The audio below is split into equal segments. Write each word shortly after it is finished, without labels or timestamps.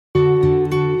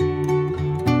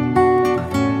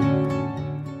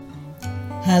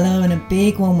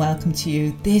big warm welcome to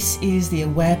you. This is the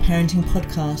Aware Parenting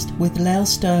Podcast with Lael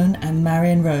Stone and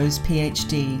Marion Rose,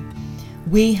 PhD.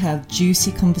 We have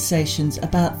juicy conversations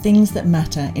about things that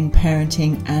matter in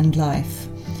parenting and life.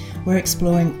 We're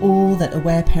exploring all that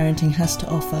Aware Parenting has to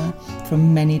offer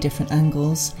from many different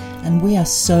angles, and we are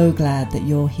so glad that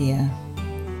you're here.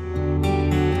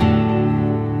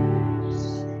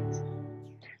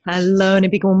 Hello and a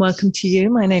big warm welcome to you.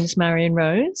 My name is Marion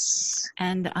Rose.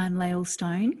 And I'm Lael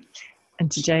Stone. And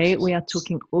today we are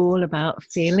talking all about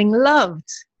feeling loved.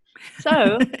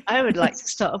 So I would like to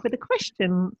start off with a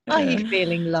question. Are you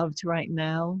feeling loved right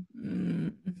now?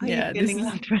 Are you feeling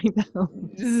loved right now?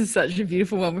 This is such a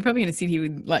beautiful one. We're probably going to sit here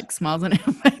with like smiles on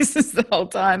our faces the whole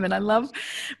time. And I love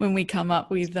when we come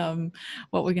up with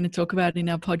what we're going to talk about in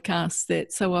our podcast,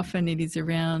 that so often it is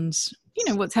around, you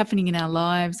know, what's happening in our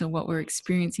lives or what we're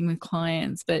experiencing with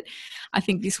clients. But I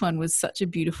think this one was such a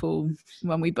beautiful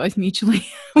one. We both mutually,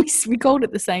 we called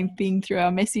it the same thing through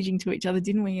our messaging to each other,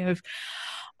 didn't we? Of,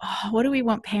 what do we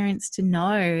want parents to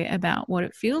know about what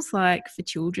it feels like for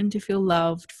children to feel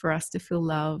loved, for us to feel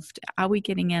loved? Are we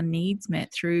getting our needs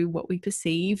met through what we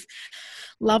perceive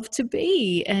love to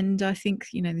be? And I think,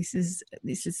 you know, this is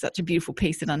such a beautiful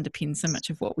piece that underpins so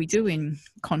much of what we do in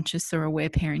conscious or aware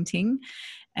parenting.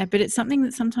 But it's something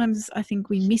that sometimes I think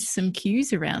we miss some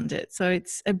cues around it. So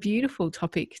it's a beautiful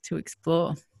topic to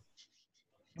explore.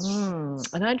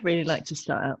 And I'd really like to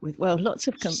start out with, well, lots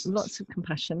of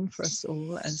compassion for us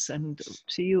all, and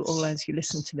to you all as you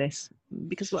listen to this,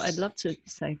 because what I'd love to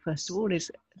say first of all is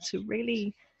to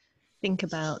really think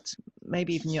about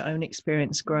maybe even your own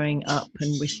experience growing up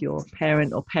and with your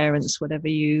parent or parents, whatever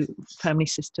family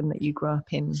system that you grew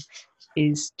up in,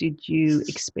 did you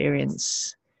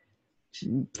experience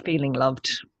feeling loved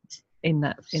in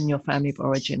your family of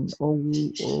origin, or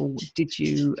did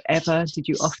you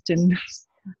often?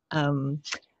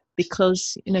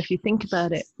 Because, you know, if you think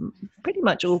about it, pretty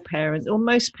much all parents, or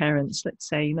most parents, let's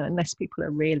say, you know, unless people are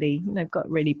really, you know, got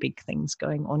really big things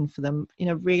going on for them, you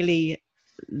know, really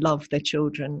love their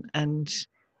children and,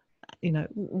 you know,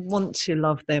 want to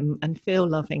love them and feel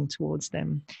loving towards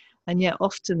them. And yet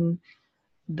often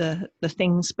the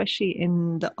things, especially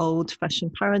in the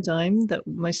old-fashioned paradigm that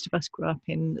most of us grew up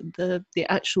in, the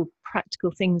actual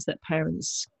practical things that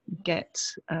parents get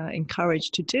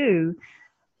encouraged to do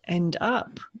end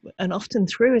up, and often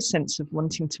through a sense of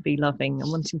wanting to be loving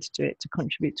and wanting to do it to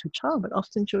contribute to a child, but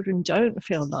often children don't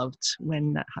feel loved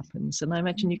when that happens. And I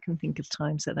imagine you can think of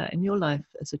times like that in your life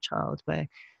as a child, where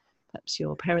perhaps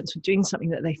your parents were doing something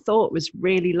that they thought was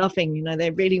really loving. You know, they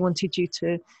really wanted you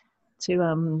to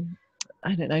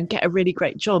I don't know, get a really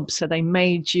great job. So they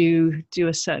made you do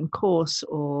a certain course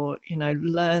or, you know,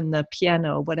 learn the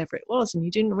piano or whatever it was, and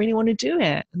you didn't really want to do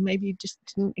it. And maybe you just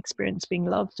didn't experience being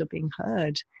loved or being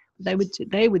heard. They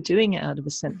were doing it out of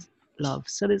a sense of love.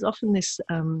 So there's often this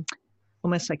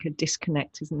almost like a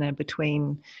disconnect, isn't there,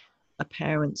 between a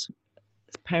parent's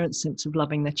sense of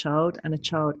loving their child and a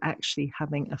child actually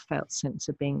having a felt sense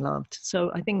of being loved.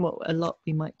 So I think what a lot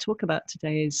we might talk about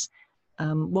today is,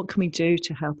 what can we do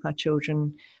to help our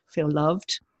children feel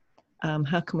loved?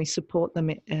 How can we support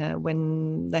them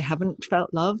when they haven't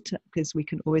felt loved? Because we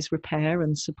can always repair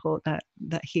and support that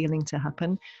healing to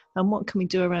happen. And what can we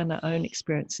do around our own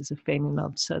experiences of feeling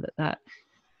loved, so that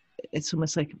it's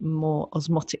almost like more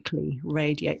osmotically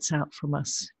radiates out from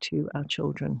us to our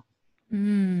children?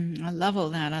 I love all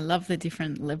that. I love the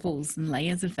different levels and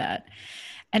layers of that.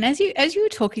 And as you were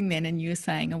talking then, and you were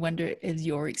saying, I wonder, is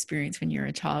your experience when you were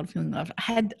a child feeling loved? I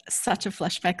had such a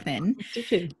flashback then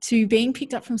to being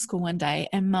picked up from school one day,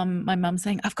 and my mum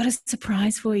saying, I've got a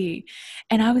surprise for you.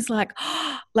 And I was like,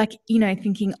 you know,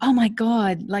 thinking, oh my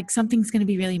God, like something's going to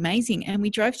be really amazing. And we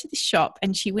drove to the shop,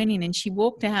 and she went in and she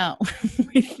walked out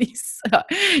with this.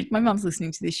 My mum's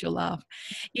listening to this, she'll laugh.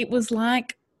 It was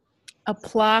like a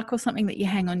plaque or something that you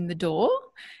hang on the door,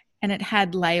 and it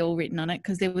had Lael written on it,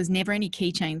 because there was never any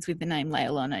keychains with the name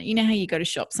Lael on it. You know how you go to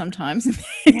shop sometimes?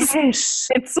 Yes.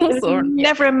 It's also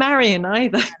never a Marion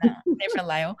either. No, never a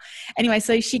Lael. Anyway,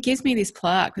 so she gives me this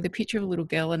plaque with a picture of a little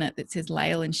girl in it that says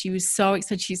Lael, and she was so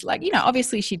excited. She's like, you know,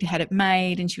 obviously she'd had it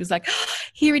made, and she was like, oh,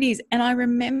 here it is. And I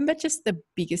remember just the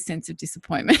biggest sense of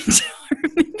disappointment. I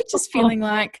remember just feeling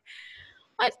like,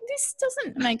 this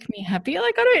doesn't make me happy.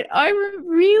 Like, I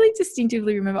really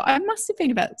distinctively remember, I must have been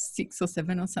about 6 or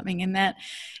 7 or something, and that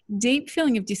deep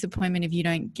feeling of disappointment if you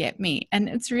don't get me. And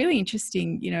it's really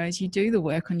interesting, you know, as you do the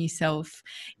work on yourself,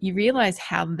 you realize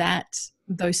how that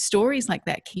those stories like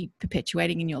that keep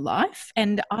perpetuating in your life.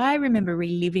 And I remember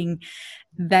reliving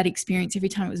that experience every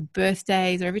time it was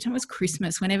birthdays or every time it was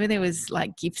Christmas, whenever there was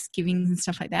like gifts givings and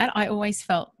stuff like that. I always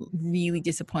felt really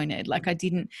disappointed. Like I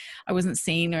wasn't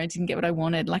seen, or I didn't get what I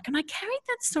wanted. Like, and I carried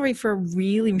that story for a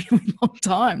really, really long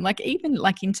time, like even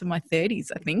like into my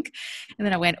 30s, I think. And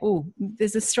then I went, oh,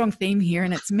 there's a strong theme here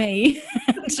and it's me.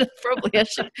 Probably I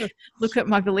should look at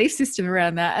my belief system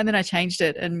around that. And then I changed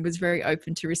it and was very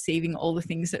open to receiving all the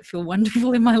things that feel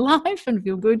wonderful in my life and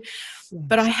feel good. Yes.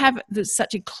 But I have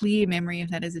such a clear memory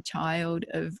of that as a child,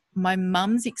 of my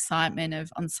mum's excitement of,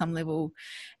 on some level,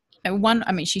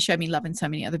 she showed me love in so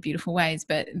many other beautiful ways,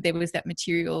 but there was that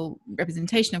material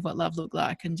representation of what love looked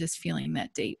like, and just feeling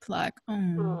that deep, like,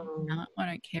 no, I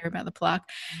don't care about the plaque.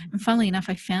 And funnily enough,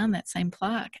 I found that same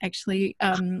plaque actually,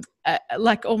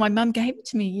 my mum gave it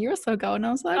to me a year or so ago, and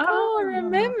I was like, I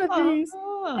remember this.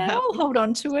 Now I'll hold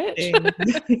on to it.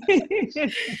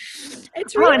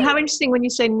 It's really and how interesting when you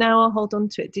say now I'll hold on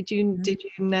to it. Did you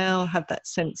now have that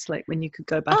sense, like when you could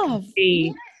go back and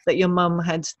see that your mum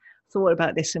had thought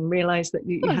about this and realized that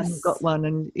you hadn't got one,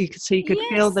 and you could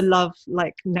feel the love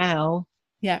like now,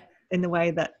 in the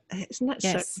way that, isn't that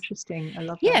so interesting? I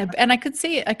love that. Yeah, and I could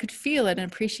see it, I could feel it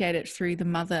and appreciate it through the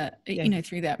mother,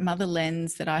 through that mother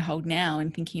lens that I hold now,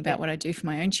 and thinking about what I do for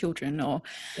my own children. Or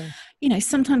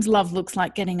sometimes love looks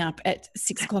like getting up at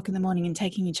 6 o'clock in the morning and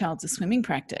taking your child to swimming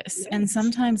practice, and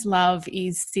sometimes love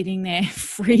is sitting there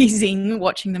freezing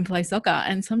watching them play soccer,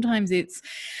 and sometimes it's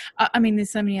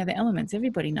there's so many other elements.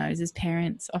 Everybody knows as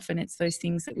parents, often it's those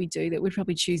things that we do that we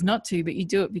probably choose not to, but you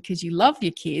do it because you love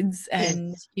your kids,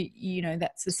 and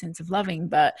that's the sense of loving.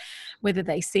 But whether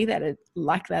they see that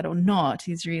like that or not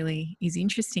is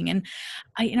interesting. And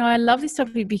I love this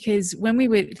topic because when we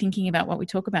were thinking about what we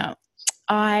talk about,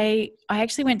 I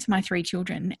actually went to my 3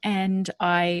 children, and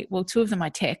 2 of them I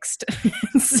text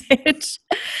and said,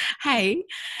 hey,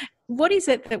 what is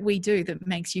it that we do that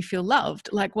makes you feel loved?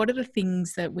 Like, what are the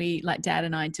things that we, like Dad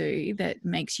and I, do that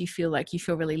makes you feel like you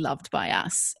feel really loved by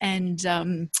us?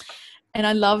 And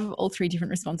I love all 3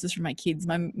 different responses from my kids.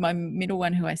 My middle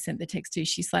one, who I sent the text to,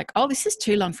 she's like, oh, this is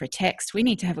too long for a text. We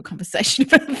need to have a conversation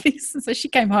about this. And so she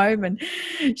came home, and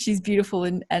she's beautiful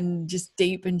and just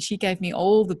deep. And she gave me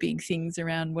all the big things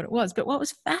around what it was. But what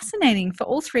was fascinating for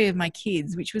all 3 of my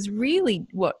kids, which was really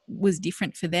what was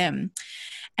different for them.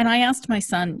 And I asked my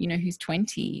son, who's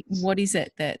 20, what is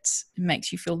it that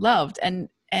makes you feel loved?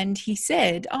 And he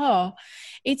said,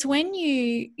 it's when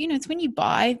it's when you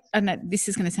buy, and this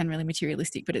is going to sound really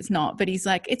materialistic, but it's not. But he's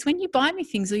like, it's when you buy me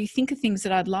things, or you think of things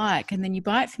that I'd like, and then you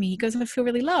buy it for me. He goes, I feel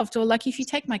really loved. Or like, if you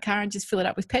take my car and just fill it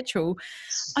up with petrol,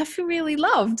 I feel really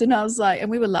loved. And I was like, and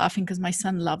we were laughing because my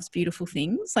son loves beautiful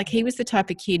things. Like, he was the type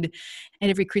of kid at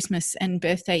every Christmas and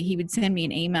birthday, he would send me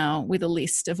an email with a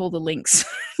list of all the links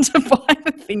to buy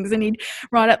the things. And he'd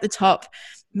write at the top,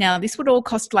 now, this would all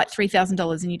cost like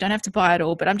 $3,000 and you don't have to buy it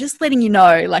all, but I'm just letting you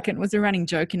know. Like, it was a running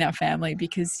joke in our family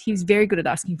because he was very good at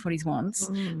asking for what he wants.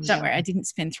 Don't worry, I didn't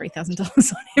spend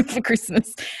 $3,000 on him for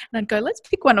Christmas. And I'd go, let's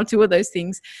pick 1 or 2 of those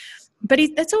things. But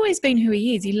that's always been who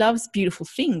he is. He loves beautiful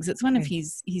things. It's one of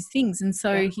his things. And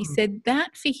so he said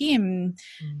that for him,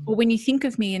 or when you think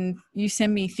of me and you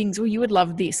send me things, you would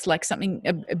love this, like something,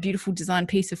 a beautiful design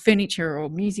piece of furniture or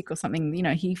music or something,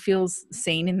 he feels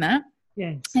seen in that.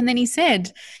 Yes. And then he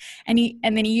said, and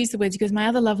then he used the words, he goes, my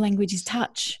other love language is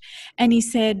touch. And he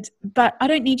said, but I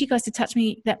don't need you guys to touch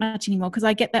me that much anymore because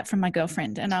I get that from my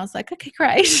girlfriend. And I was like, okay,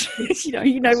 great.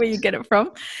 you know where you get it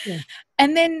from. Yeah.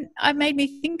 And then it made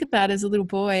me think about, as a little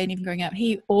boy and even growing up,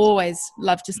 he always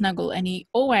loved to snuggle, and he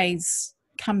always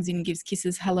comes in and gives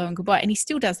kisses, hello and goodbye, and he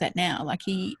still does that now. Like,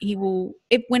 he will,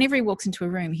 whenever he walks into a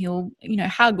room, he'll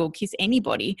hug or kiss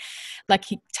anybody, like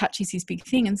he touches his big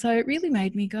thing. And so it really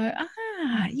made me go,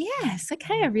 yes,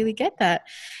 okay, I really get that.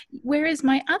 Whereas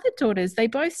my other daughters, they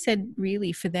both said,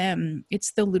 really, for them,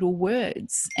 it's the little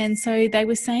words. And so they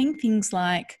were saying things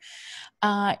like,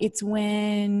 it's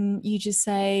when you just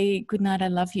say, good night, I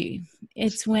love you.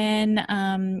 It's when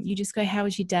you just go, how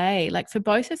was your day? Like, for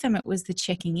both of them, it was the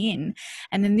checking in.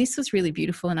 And then this was really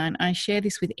beautiful. And I share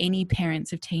this with any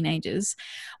parents of teenagers.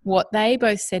 What they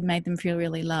both said made them feel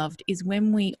really loved is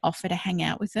when we offer to hang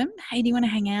out with them. Hey, do you want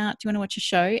to hang out? Do you want to watch a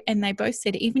show? And they both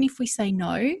said, even if we say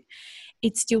no,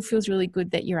 it still feels really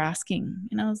good that you're asking.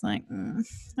 And I was like,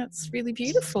 that's really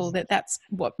beautiful, that's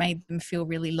what made them feel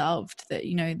really loved, that,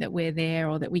 that we're there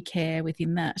or that we care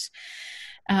within that.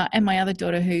 And my other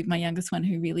daughter, my youngest one,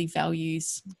 who really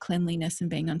values cleanliness and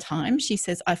being on time, she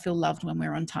says, I feel loved when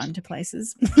we're on time to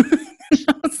places.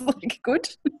 I was like, good.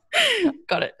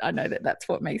 Got it. I know that that's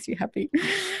what makes you happy.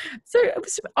 So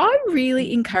I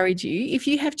really encourage you, if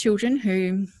you have children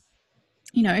who,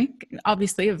 you know,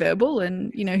 obviously are verbal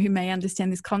and, you know, who may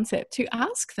understand this concept, to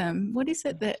ask them, what is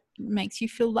it that makes you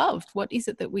feel loved? What is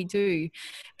it that we do?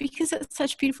 Because it's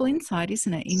such beautiful insight,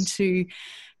 isn't it, into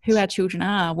who our children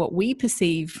are, what we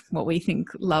perceive, what we think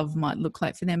love might look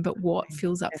like for them, but what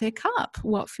fills up their cup,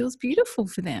 what feels beautiful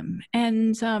for them.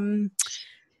 And I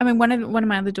mean, one of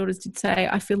my other daughters did say,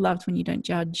 I feel loved when you don't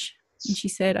judge. And she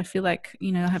said, I feel like,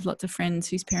 you know, I have lots of friends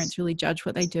whose parents really judge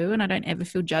what they do, and I don't ever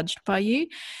feel judged by you.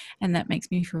 And that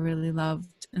makes me feel really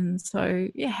loved. And so,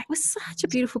 yeah, it was such a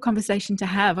beautiful conversation to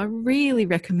have. I really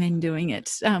recommend doing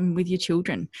it with your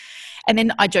children. And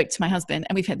then I joked to my husband,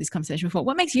 and we've had this conversation before,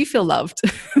 what makes you feel loved?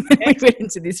 We went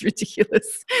into this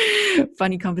ridiculous,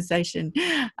 funny conversation.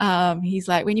 He's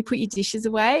like, when you put your dishes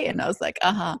away. And I was like,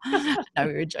 no,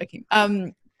 we were joking.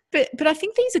 But I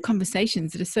think these are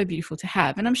conversations that are so beautiful to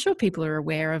have. And I'm sure people are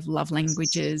aware of love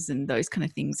languages and those kind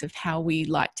of things, of how we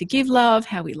like to give love,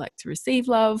 how we like to receive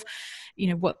love, you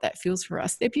know, what that feels for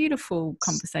us. They're beautiful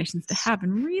conversations to have,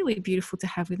 and really beautiful to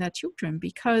have with our children,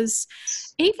 because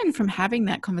even from having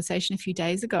that conversation a few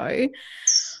days ago,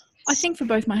 I think for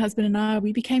both my husband and I,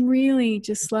 we became really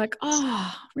just like,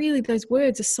 really those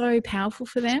words are so powerful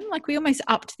for them. Like we almost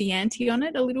upped the ante on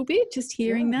it a little bit, just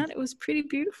hearing that. It was pretty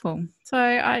beautiful. So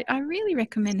I really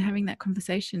recommend having that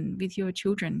conversation with your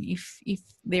children if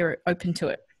they're open to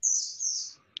it.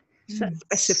 So that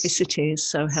specificity is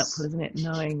so helpful, isn't it?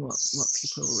 Knowing what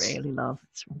people really love.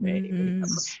 It's really, really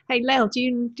helpful. Hey, Lael, do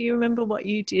you remember what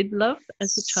you did love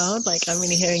as a child? Like, I'm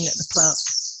really hearing that the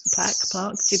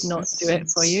Park did not do it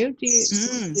for you. Do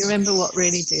you remember what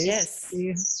really did? Yes.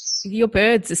 Your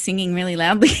birds are singing really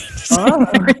loudly. Yes.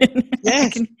 I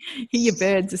can hear your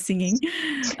birds are singing.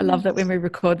 I love that when we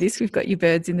record this, we've got your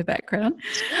birds in the background.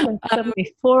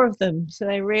 Suddenly 4 of them. So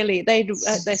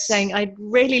they're saying, I'd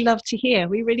really love to hear.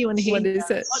 We really want to hear. What is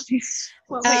it?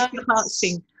 What makes your heart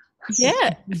sing?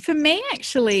 Yeah. For me,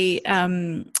 actually,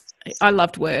 I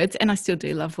loved words, and I still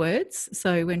do love words.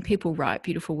 So when people write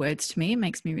beautiful words to me, it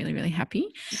makes me really, really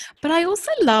happy. But I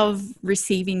also love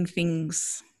receiving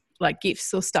things like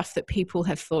gifts or stuff that people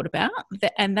have thought about.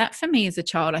 And that for me as a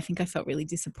child, I think I felt really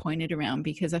disappointed around,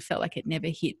 because I felt like it never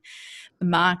hit the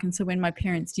mark. And so when my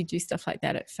parents did do stuff like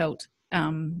that, it felt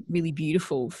really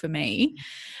beautiful for me.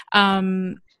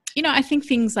 You know, I think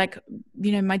things like,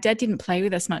 you know, my dad didn't play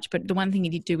with us much, but the one thing he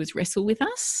did do was wrestle with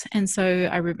us. And so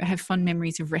I have fond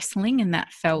memories of wrestling, and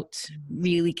that felt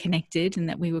really connected, and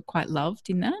that we were quite loved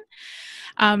in that.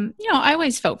 You know, I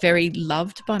always felt very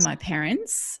loved by my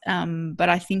parents, but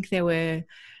I think there were,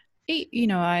 you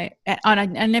know, I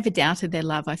never doubted their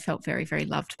love. I felt very, very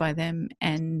loved by them.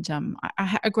 And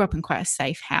I grew up in quite a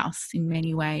safe house in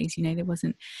many ways. You know, there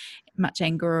wasn't much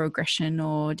anger or aggression,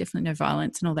 or definitely no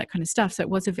violence and all that kind of stuff. So it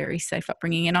was a very safe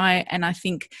upbringing. And I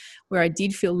think where I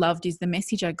did feel loved is the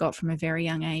message I got from a very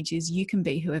young age is, you can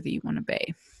be whoever you want to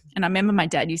be. And I remember my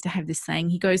dad used to have this saying.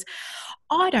 He goes,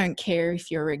 I don't care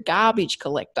if you're a garbage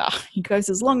collector. He goes,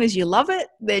 as long as you love it,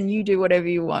 then you do whatever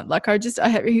you want. Like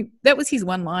that was his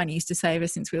one line he used to say ever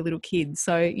since we were little kids.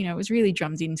 So, you know, it was really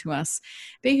drummed into us.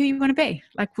 Be who you want to be.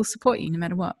 Like, we'll support you no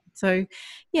matter what. So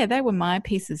yeah, they were my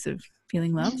pieces of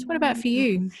feeling loved. What about for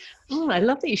you? I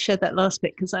love that you shared that last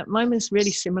bit, because mine was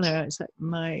really similar. It's like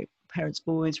my parents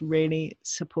always really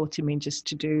supported me just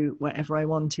to do whatever I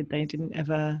wanted. They didn't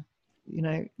ever, you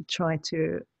know, try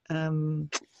to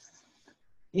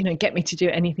you know, get me to do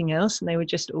anything else, and they would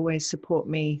just always support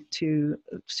me to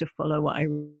follow what I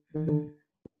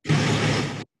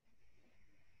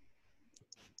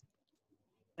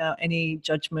without any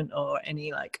judgment or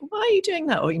any like, why are you doing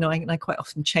that? Or, you know, I quite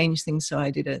often change things. So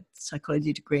I did a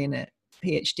psychology degree and a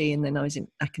PhD, and then I was in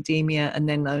academia, and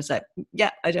then I was like,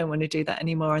 yeah, I don't want to do that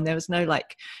anymore. And there was no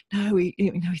like, no, we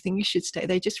think you should stay.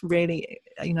 They just really,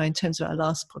 you know, in terms of our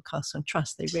last podcast on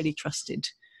trust, they really trusted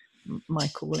my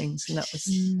callings, and that was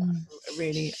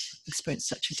really experienced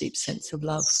such a deep sense of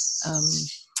love.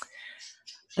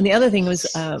 And the other thing was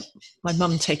my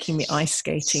mum taking me ice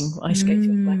skating. Ice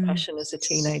skating was my passion as a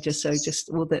teenager. So just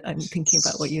all that, I'm thinking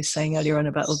about what you were saying earlier on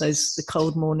about all the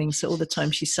cold mornings. So all the time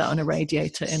she sat on a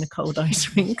radiator in a cold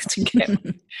ice rink to get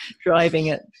me driving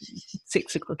at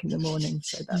 6 o'clock in the morning.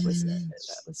 So that was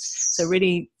so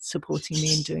really supporting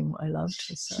me in doing what I loved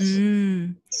was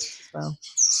as well.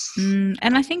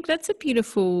 And I think that's a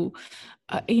beautiful,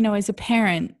 you know, as a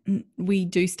parent, we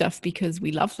do stuff because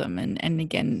we love them. And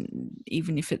again,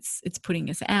 even if it's putting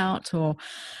us out, or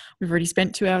we've already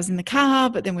spent 2 hours in the car,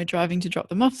 but then we're driving to drop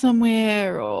them off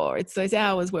somewhere, or it's those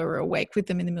hours where we're awake with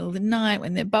them in the middle of the night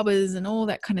when they're bubbers and all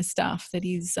that kind of stuff that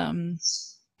is,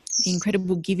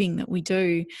 incredible giving that we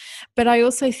do. But I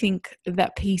also think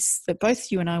that piece that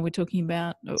both you and I were talking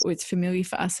about, it's familiar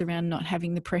for us around not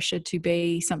having the pressure to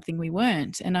be something we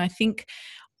weren't. And I think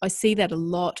I see that a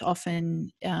lot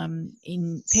often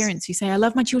in parents who say, I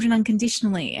love my children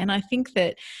unconditionally. And I think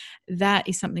that that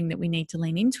is something that we need to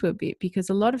lean into a bit,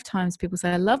 because a lot of times people say,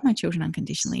 I love my children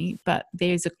unconditionally, but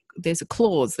there's a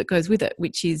clause that goes with it,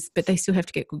 which is, but they still have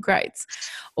to get good grades,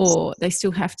 or they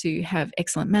still have to have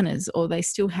excellent manners, or they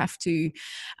still have to,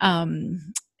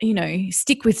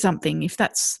 stick with something. If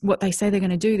that's what they say they're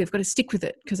going to do, they've got to stick with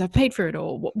it because I've paid for it.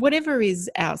 Or whatever is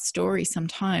our story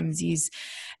sometimes is,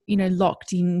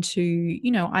 locked into,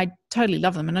 I totally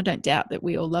love them. And I don't doubt that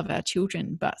we all love our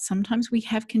children, but sometimes we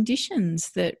have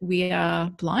conditions that we are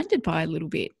blinded by a little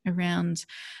bit around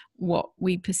what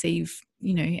we perceive,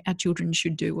 our children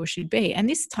should do or should be. And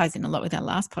this ties in a lot with our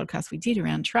last podcast we did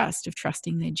around trust, of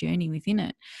trusting their journey within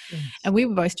it. Yes. And we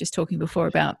were both just talking before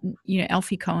about,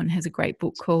 Alfie Cohen has a great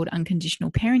book called Unconditional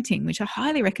Parenting, which I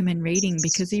highly recommend reading,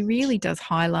 because he really does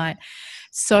highlight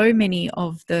so many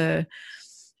of the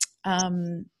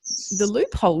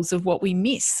loopholes of what we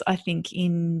miss, I think,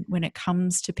 when it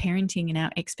comes to parenting and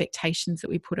our expectations that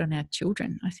we put on our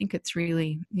children. I think it's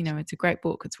really, it's a great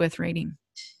book. It's worth reading.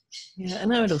 Yeah,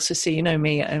 and I would also see,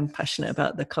 me, I'm passionate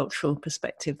about the cultural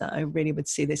perspective, that I really would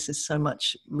see this as so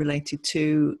much related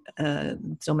to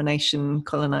domination,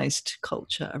 colonized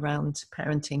culture around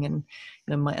parenting, and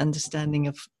my understanding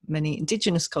of many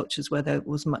Indigenous cultures where there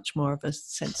was much more of a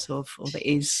sense of, or there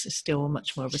is still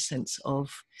much more of a sense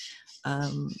of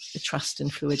trust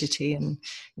and fluidity. And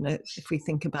if we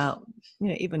think about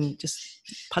even just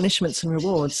punishments and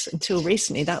rewards, until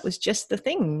recently that was just the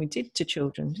thing we did to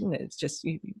children. It's just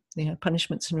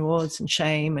punishments and rewards, and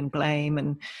shame and blame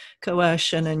and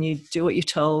coercion, and you do what you're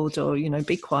told, or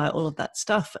be quiet, all of that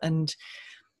stuff. And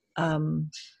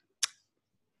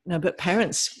but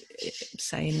parents,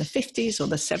 say in the 50s or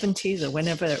the 70s or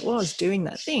whenever it was, doing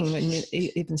that thing, and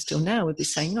even still now, would be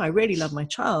saying, I really love my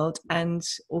child, and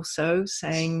also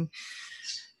saying,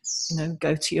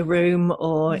 go to your room,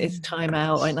 or it's time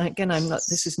out. And again,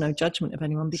 this is no judgment of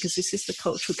anyone, because this is the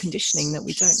cultural conditioning that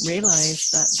we don't realize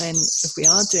that then if we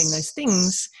are doing those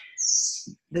things,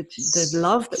 the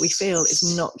love that we feel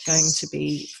is not going to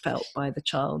be felt by the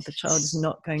child. The child is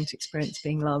not going to experience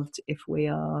being loved if we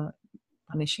are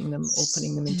punishing them or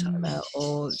putting them in timeout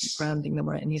or grounding them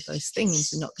or any of those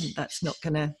things. That's not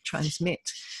going to transmit.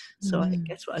 So I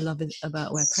guess what I love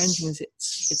about aware parenting is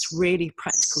it's really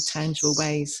practical, tangible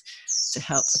ways to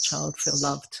help a child feel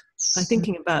loved. So I'm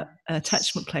thinking about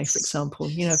attachment play, for example.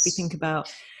 If we think about,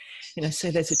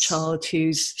 say there's a child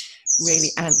who's really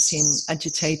antsy and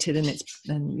agitated, and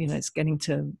it's getting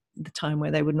to the time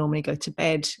where they would normally go to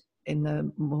bed. In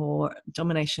the more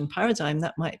domination paradigm,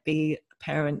 that might be a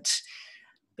parent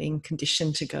being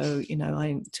conditioned to go,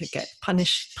 to get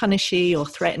punishy or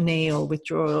threatening or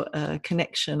withdraw a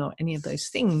connection or any of those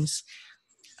things.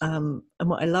 And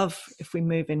what I love, if we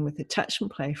move in with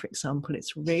attachment play, for example,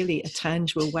 it's really a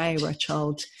tangible way where a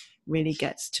child really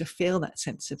gets to feel that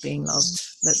sense of being loved,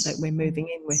 that we're moving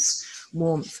in with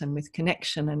warmth and with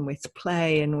connection and with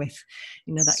play and with,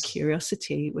 that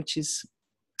curiosity, which is,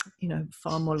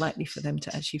 far more likely for them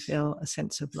to actually feel a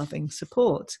sense of loving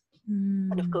support.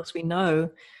 And of course, we know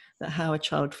that how a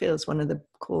child feels, one of the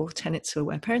core tenets of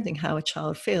aware parenting, how a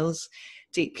child feels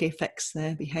deeply affects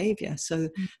their behavior. So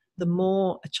the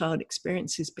more a child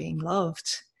experiences being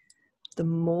loved, the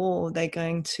more they're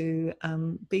going to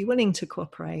be willing to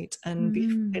cooperate and be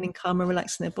feeling calm and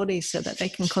relaxed in their bodies, so that they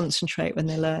can concentrate when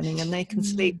they're learning, and they can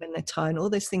sleep when they're tired, all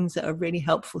those things that are really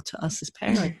helpful to us as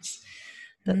parents.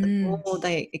 That the more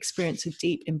they experience a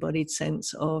deep embodied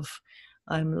sense of,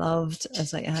 I'm loved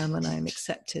as I am, and I'm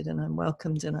accepted, and I'm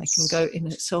welcomed, and I can go in.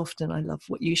 It's so often, I love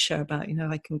what you share about,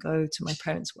 I can go to my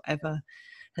parents, whatever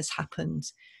has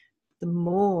happened. The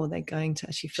more they're going to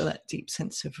actually feel that deep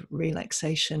sense of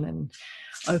relaxation and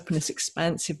openness,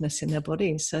 expansiveness in their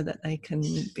bodies, so that they can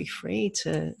be free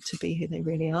to be who they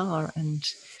really are, and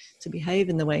to behave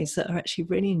in the ways that are actually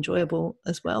really enjoyable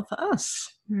as well for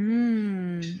us.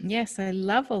 Yes, I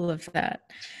love all of that.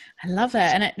 I love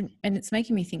that. And it's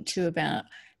making me think too about,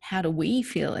 how do we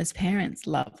feel as parents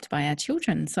loved by our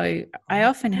children? So I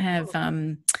often have,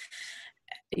 one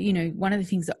of the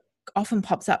things that often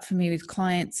pops up for me with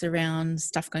clients around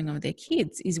stuff going on with their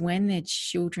kids is when their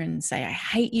children say, I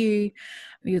hate you,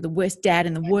 you're the worst dad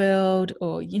in the world,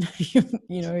 or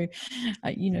you're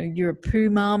a poo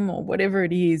mum, or whatever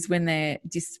it is, when they're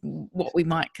just what we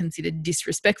might consider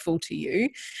disrespectful to you,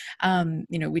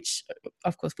 which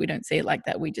of course we don't see it like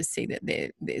that. We just see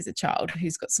that there's a child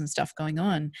who's got some stuff going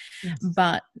on. Yes.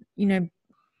 But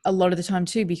a lot of the time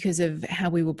too, because of how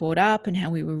we were brought up and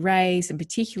how we were raised, and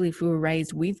particularly if we were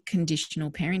raised with conditional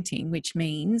parenting, which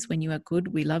means when you are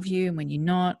good, we love you, and when you're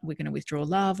not, we're going to withdraw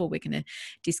love, or we're going to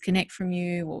disconnect from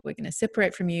you, or we're going to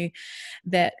separate from you,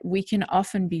 that we can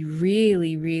often be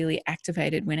really, really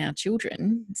activated when our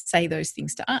children say those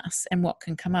things to us. And what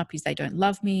can come up is, they don't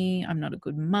love me, I'm not a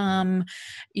good mum,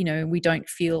 we don't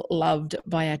feel loved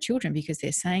by our children because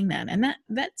they're saying that. And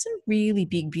that's a really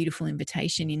big, beautiful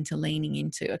invitation into leaning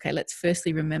into, okay, let's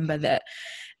firstly remember that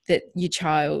your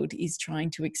child is trying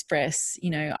to express,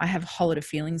 I have a whole lot of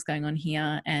feelings going on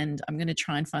here, and I'm going to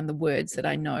try and find the words that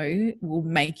I know will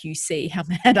make you see how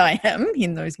mad I am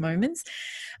in those moments.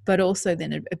 But also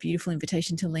then a beautiful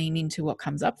invitation to lean into what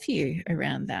comes up for you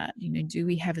around that. Do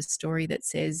we have a story that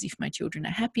says, if my children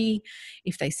are happy,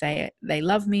 if they say they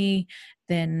love me,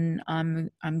 then I'm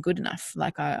good enough.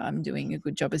 Like I'm doing a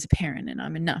good job as a parent, and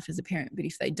I'm enough as a parent. But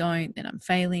if they don't, then I'm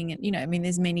failing. And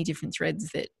there's many different threads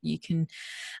that you can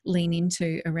lean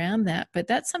into around that. But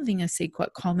that's something I see quite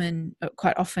often,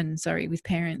 with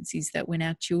parents, is that when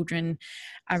our children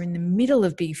are in the middle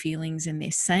of big feelings and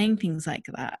they're saying things like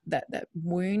that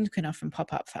wound can often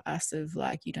pop up for us of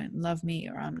like, you don't love me,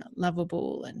 or I'm not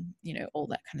lovable, and all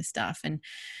that kind of stuff. And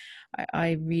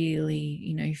I really,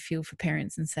 feel for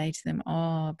parents and say to them,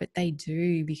 oh, but they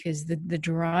do, because the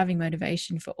driving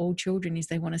motivation for all children is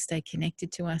they want to stay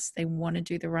connected to us. They want to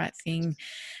do the right thing.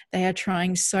 They are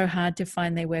trying so hard to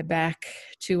find their way back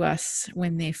to us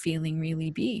when they're feeling really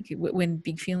big, when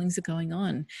big feelings are going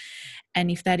on.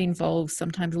 And if that involves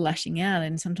sometimes lashing out,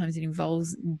 and sometimes it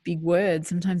involves big words,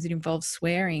 sometimes it involves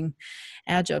swearing,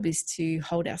 our job is to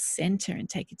hold our center and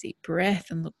take a deep breath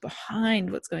and look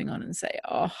behind what's going on and say,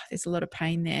 oh, there's a lot of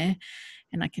pain there,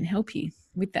 and I can help you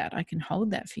with that. I can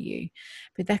hold that for you.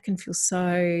 But that can feel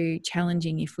so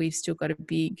challenging if we've still got a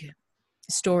big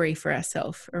story for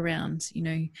ourselves around,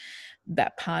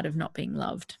 that part of not being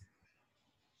loved.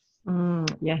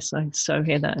 Yes, I so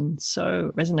hear that and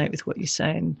so resonate with what you're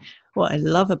saying. What I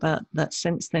love about that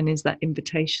sense then is that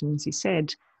invitation, as you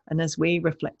said, and as we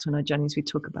reflect on our journeys, we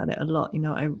talk about it a lot.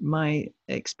 My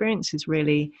experience is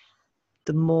really,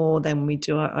 the more then we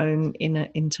do our own inner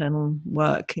internal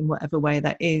work in whatever way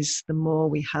that is, the more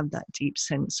we have that deep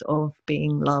sense of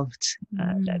being loved,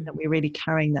 that we're really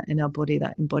carrying that in our body,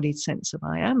 that embodied sense of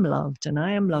I am loved and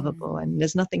I am lovable and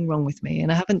there's nothing wrong with me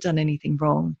and I haven't done anything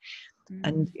wrong.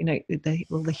 And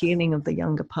the healing of the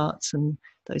younger parts and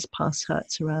those past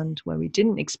hurts around where we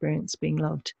didn't experience being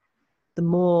loved, the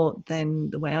more, then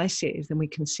the way I see it is, then we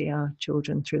can see our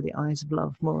children through the eyes of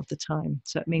love more of the time.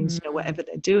 So it means whatever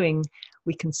they're doing,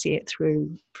 we can see it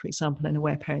through, for example, an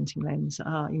aware parenting lens.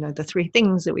 The three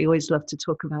things that we always love to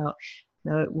talk about.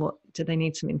 What do they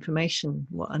need? Some information.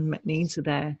 What unmet needs are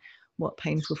there? What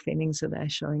painful feelings are there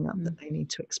showing up that they need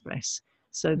to express?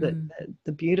 So that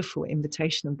the beautiful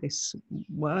invitation of this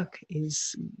work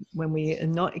is, when we are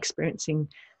not experiencing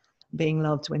being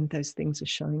loved, when those things are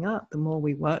showing up, the more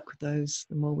we work with those,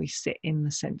 the more we sit in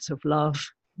the sense of love,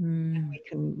 and we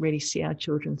can really see our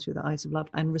children through the eyes of love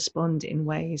and respond in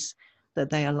ways that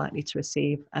they are likely to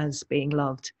receive as being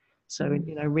loved. So in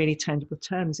really tangible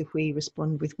terms, if we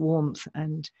respond with warmth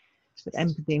and with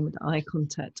empathy and with eye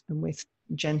contact and with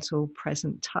gentle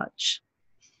present touch,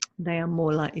 they are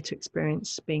more likely to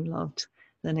experience being loved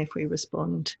than if we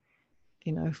respond,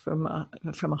 from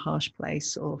a harsh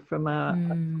place, or from our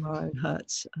own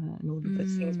hurts and all of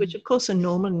those things, which of course are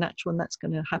normal and natural, and that's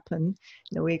going to happen.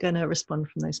 We're going to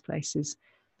respond from those places.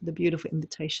 The beautiful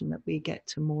invitation that we get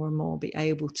to more and more be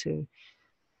able to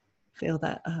feel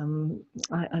that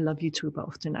I love you too, but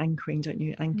often anchoring, don't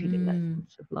you? Anchored in that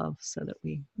sense of love, so that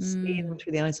we see them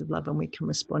through the eyes of love, and we can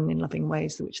respond in loving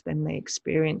ways, which then they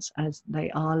experience as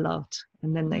they are loved,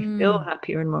 and then they feel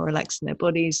happier and more relaxed in their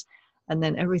bodies, and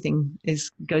then everything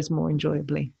goes more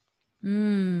enjoyably.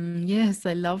 Yes,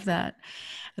 I love that.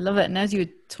 And as you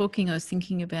were talking, I was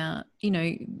thinking about,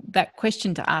 that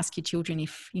question to ask your children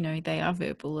if, they are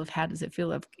verbal, of how does it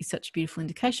feel, is such a beautiful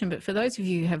indication. But for those of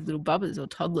you who have little bubbers or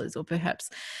toddlers, or perhaps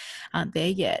aren't there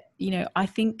yet, I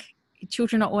think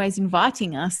children are always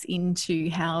inviting us into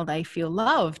how they feel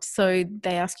loved. So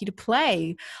they ask you to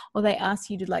play, or they ask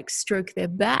you to like stroke their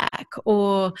back,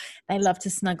 or they love to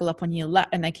snuggle up on your lap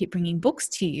and they keep bringing books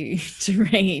to you to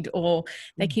read, or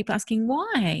they keep asking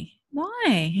why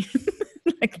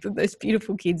like those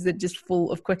beautiful kids that are just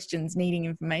full of questions, needing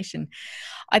information.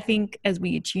 I think as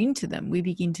we attune to them, we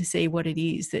begin to see what it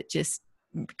is that just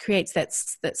creates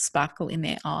that sparkle in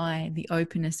their eye, the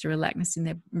openness, the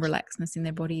relaxedness in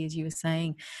their body, as you were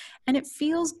saying. And it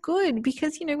feels good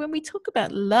because, you know, when we talk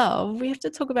about love, we have to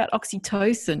talk about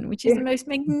oxytocin, which is the most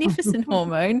magnificent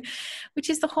hormone, which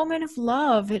is the hormone of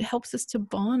love. It helps us to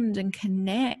bond and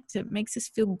connect. It makes us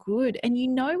feel good. And you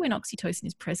know when oxytocin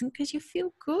is present because you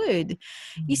feel good.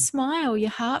 You smile, your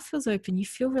heart feels open, you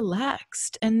feel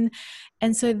relaxed. And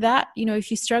so that, you know, if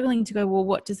you're struggling to go, well,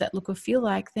 what does that look or feel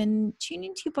like? Then tune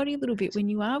into your body a little bit when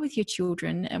you are with your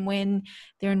children and when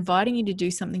they're inviting you to do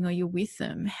something or you're with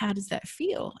them. How does that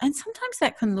feel? And sometimes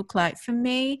that can look like, for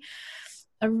me,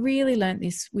 I really learned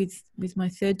this with my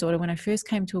third daughter when I first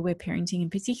came to aware parenting,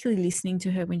 and particularly listening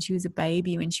to her when she was a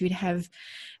baby, when she would have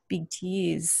big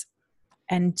tears.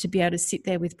 And to be able to sit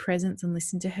there with presence and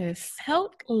listen to her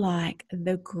felt like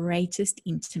the greatest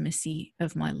intimacy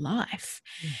of my life.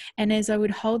 And as I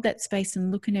would hold that space and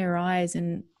look in her eyes,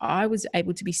 and I was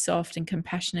able to be soft and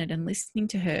compassionate and listening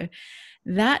to her,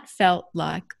 that felt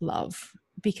like love,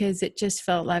 because it just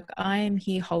felt like I am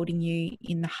here holding you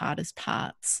in the hardest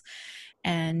parts.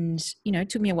 And, you know, it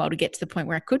took me a while to get to the point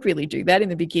where I could really do that. In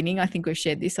the beginning, I think we've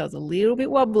shared this, I was a little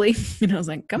bit wobbly and I was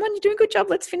like, come on, you're doing a good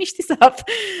job. Let's finish this up.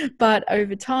 But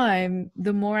over time,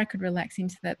 the more I could relax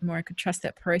into that, the more I could trust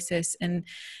that process. And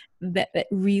that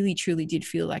really truly did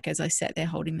feel like, as I sat there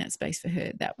holding that space for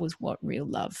her, that was what real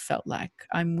love felt like.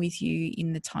 I'm with you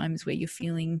in the times where you're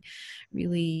feeling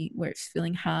really, where it's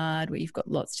feeling hard, where you've got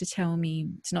lots to tell me.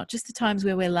 It's not just the times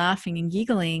where we're laughing and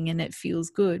giggling and it feels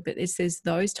good, but there's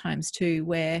those times too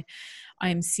where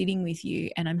I'm sitting with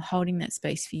you and I'm holding that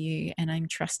space for you and I'm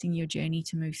trusting your journey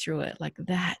to move through it. Like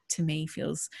that to me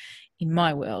feels, in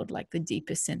my world, like the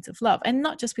deepest sense of love. And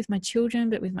not just with my children,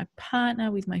 but with my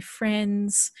partner, with my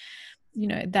friends. You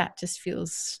know, that just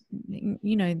feels,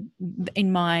 you know,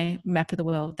 in my map of the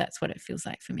world, that's what it feels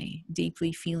like for me.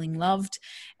 Deeply feeling loved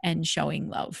and showing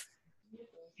love.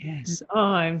 Yes. Oh,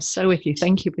 I'm so with you.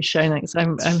 Thank you for sharing that, because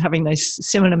I'm having those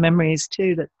similar memories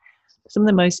too, that some of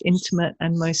the most intimate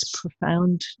and most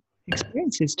profound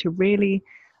experiences to really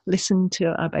listen to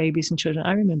our babies and children.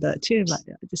 I remember that too. Like,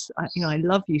 you know, I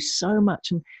love you so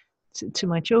much, and to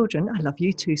my children, I love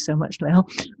you too so much, Lael.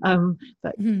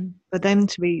 But for them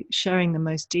to be sharing the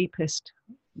most deepest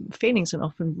feelings and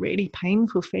often really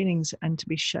painful feelings, and to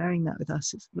be sharing that with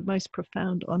us, it's the most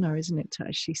profound honor, isn't it? To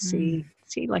actually see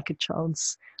like a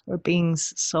child's or a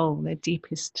being's soul, their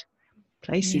deepest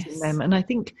places in them. And I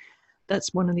think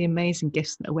that's one of the amazing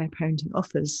gifts that aware parenting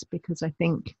offers, because I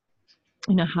think,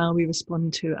 you know, how we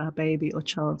respond to our baby or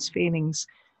child's feelings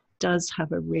does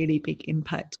have a really big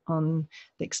impact on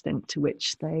the extent to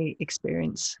which they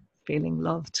experience feeling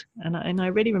loved. And I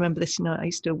really remember this. You know, I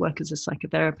used to work as a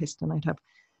psychotherapist, and I'd have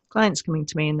clients coming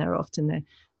to me, and they're often in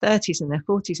their 30s and their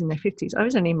 40s and their 50s. I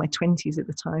was only in my 20s at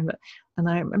the time, and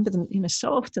I remember them, you know,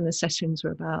 so often the sessions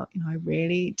were about, you know, I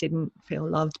really didn't feel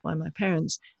loved by my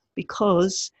parents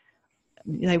because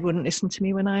they wouldn't listen to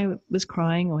me when I was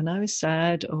crying or when I was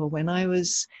sad or when I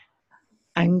was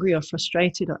angry or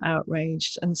frustrated or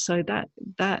outraged. And so that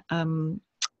you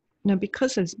know,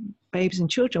 because as babies and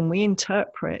children, we don't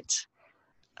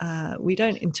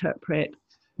interpret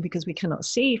because we cannot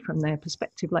see from their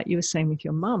perspective, like you were saying with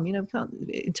your mum. You know, we can't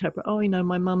interpret, oh, you know,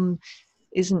 my mum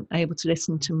isn't able to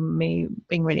listen to me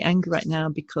being really angry right now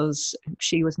because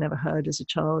she was never heard as a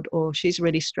child, or she's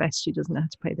really stressed, she doesn't know how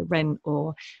to pay the rent,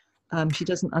 or she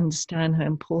doesn't understand how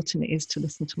important it is to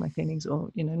listen to my feelings, or,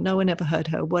 you know, no one ever heard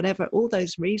her, whatever. All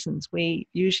those reasons we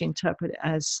usually interpret it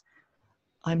as,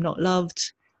 I'm not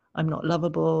loved, I'm not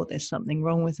lovable, there's something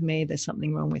wrong with me, there's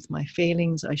something wrong with my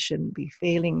feelings, I shouldn't be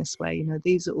feeling this way. You know,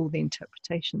 these are all the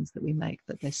interpretations that we make,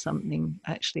 that there's something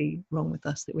actually wrong with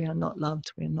us, that we are not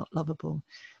loved, we are not lovable.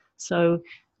 So,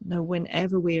 you know,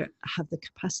 whenever we have the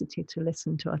capacity to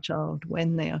listen to our child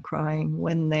when they are crying,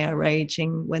 when they are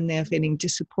raging, when they are feeling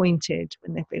disappointed,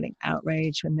 when they're feeling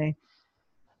outraged, when they,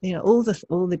 you know, all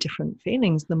the different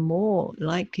feelings, the more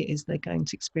likely it is they're going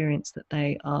to experience that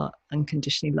they are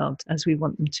unconditionally loved as we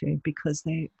want them to, because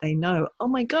they know, oh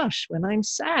my gosh, when I'm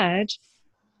sad,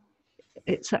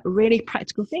 it's a really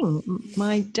practical thing.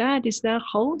 My dad is there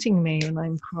holding me and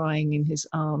I'm crying in his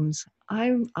arms.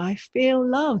 I feel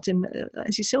loved. And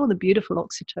as you saw, all the beautiful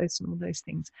oxytocin, all those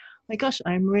things. My gosh,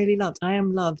 I'm really loved. I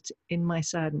am loved in my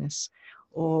sadness,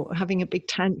 or having a big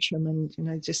tantrum and, you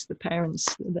know, just the parents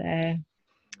there.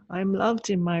 I'm loved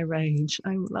in my rage.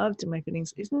 I'm loved in my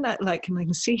feelings. Isn't that like, and I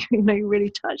can see, you know, really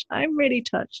touched. I'm really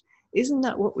touched. Isn't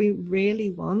that what we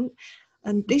really want?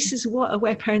 And this is what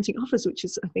aware parenting offers, which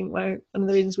is, I think, where one of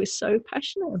the reasons we're so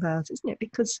passionate about, isn't it?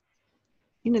 Because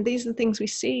these are the things we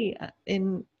see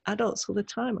in adults all the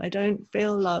time. I don't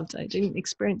feel loved. I didn't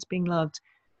experience being loved.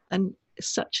 And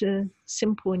such a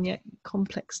simple and yet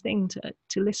complex thing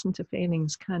to listen to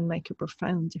feelings can make a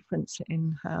profound difference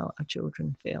in how our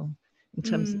children feel, in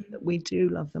terms of that we do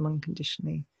love them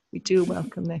unconditionally. We do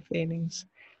welcome their feelings.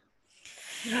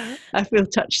 I feel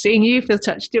touched. Seeing you feel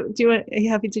touched. Are you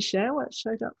happy to share what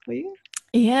showed up for you?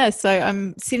 Yeah, so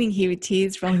I'm sitting here with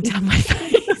tears rolling down my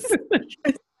face.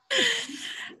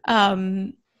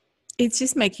 It's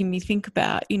just making me think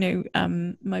about,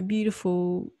 my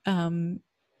beautiful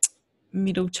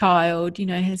middle child,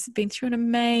 has been through an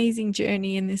amazing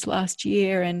journey in this last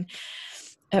year. And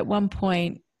at one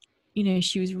point,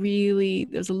 she was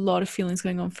there was a lot of feelings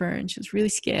going on for her, and she was really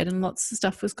scared, and lots of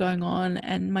stuff was going on.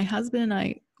 And my husband and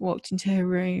I walked into her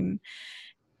room,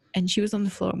 and she was on the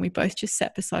floor, and we both just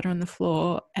sat beside her on the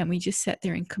floor, and we just sat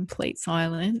there in complete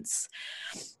silence.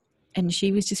 And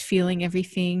she was just feeling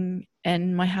everything.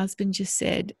 And my husband just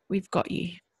said, "We've got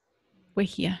you. We're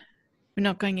here. We're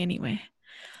not going anywhere."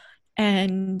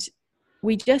 And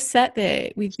we just sat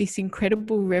there with this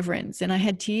incredible reverence, and I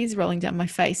had tears rolling down my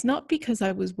face, not because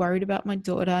I was worried about my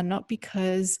daughter, not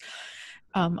because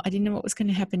I didn't know what was going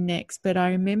to happen next, but I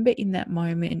remember in that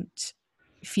moment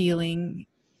feeling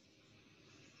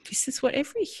this is what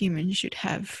every human should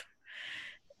have.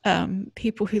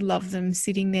 People who love them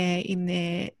sitting there in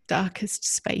their darkest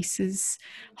spaces,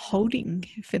 holding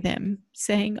for them,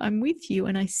 saying, "I'm with you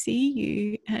and I see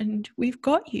you and we've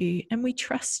got you and we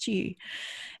trust you."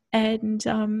 And,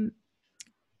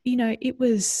 it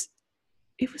was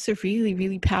a really,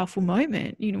 really powerful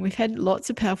moment. We've had lots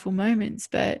of powerful moments,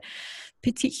 but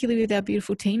particularly with our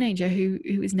beautiful teenager who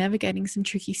is navigating some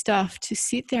tricky stuff, to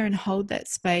sit there and hold that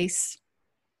space,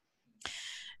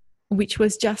 which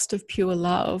was just of pure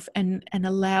love, and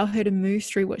allow her to move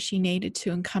through what she needed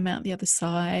to and come out the other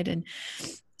side. And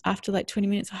after like 20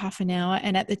 minutes or half an hour,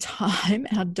 and at the time,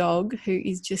 our dog, who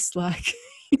is just like,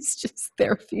 it's just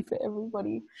therapy for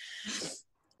everybody,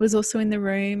 was also in the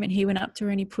room, and he went up to her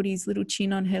and he put his little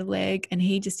chin on her leg, and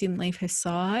he just didn't leave her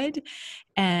side.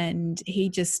 And he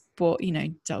just brought,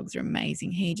 dogs are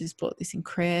amazing. He just brought this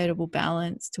incredible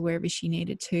balance to wherever she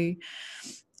needed to.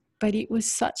 But it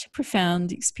was such a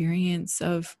profound experience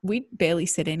of, we barely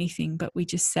said anything, but we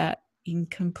just sat in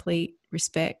complete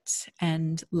respect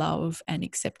and love and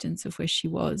acceptance of where she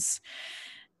was.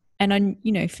 And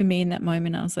for me in that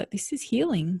moment, I was like, this is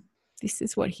healing. This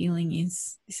is what healing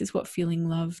is. This is what feeling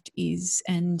loved is.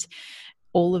 And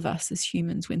all of us as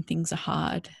humans, when things are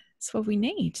hard, it's what we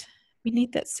need. We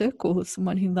need that circle of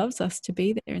someone who loves us to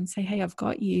be there and say, "Hey, I've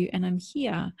got you and I'm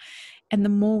here." And the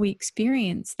more we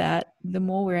experience that, the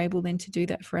more we're able then to do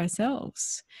that for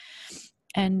ourselves.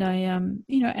 And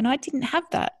and I didn't have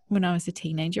that when I was a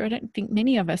teenager. I don't think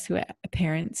many of us who are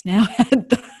parents now had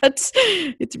that.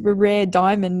 It's a rare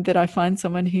diamond that I find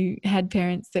someone who had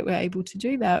parents that were able to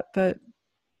do that. But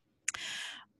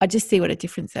I just see what a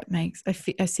difference that makes. I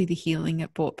see the healing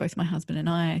it brought both my husband and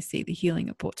I. I see the healing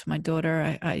it brought to my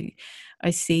daughter. I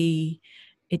see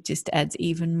it just adds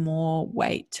even more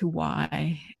weight to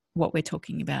why what we're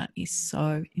talking about is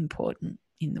so important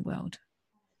in the world.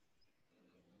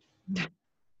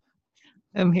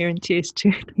 I'm here in tears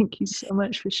too. Thank you so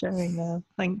much for sharing that.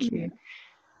 Thank you.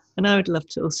 And I would love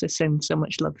to also send so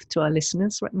much love to our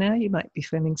listeners right now. You might be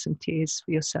feeling some tears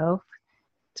for yourself,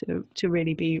 to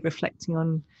really be reflecting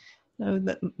on,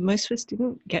 that most of us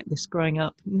didn't get this growing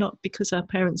up, not because our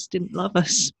parents didn't love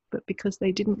us, but because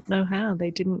they didn't know how.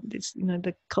 They didn't,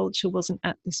 the culture wasn't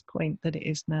at this point that it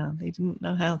is now. They didn't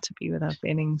know how to be with our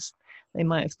feelings. They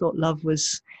might have thought love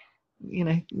was,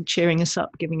 cheering us up,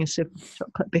 giving us a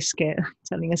chocolate biscuit,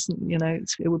 telling us,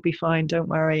 it will be fine, don't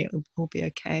worry, it'll be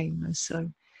okay.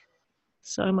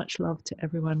 So much love to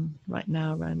everyone right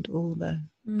now around all the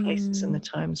places and the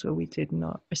times where we did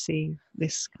not receive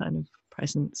this kind of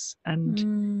presence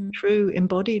and true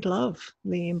embodied love,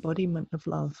 the embodiment of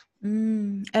love.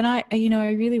 And I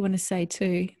really want to say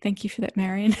too, thank you for that,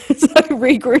 Marion. So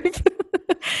regroup.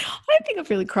 I don't think I've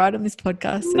really cried on this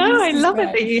podcast. So no, I love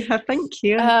it that you have. Thank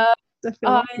you. I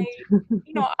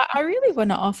really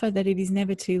want to offer that it is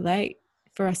never too late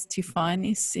for us to find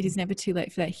this. It is never too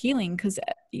late for that healing, because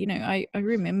I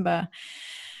remember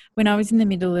when I was in the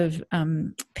middle of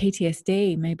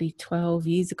PTSD maybe 12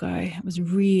 years ago. It was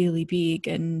really big,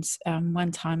 and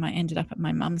one time I ended up at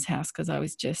my mum's house because I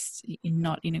was just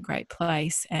not in a great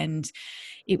place, and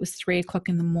it was 3:00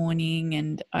 in the morning,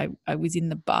 and I was in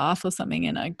the bath or something,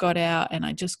 and I got out and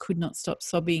I just could not stop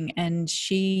sobbing. And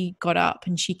she got up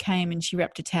and she came and she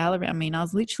wrapped a towel around me, and I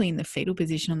was literally in the fetal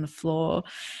position on the floor,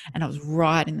 and I was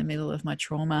right in the middle of my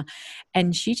trauma,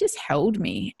 and she just held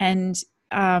me. And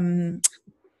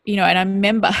you know, and I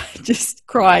remember just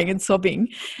crying and sobbing.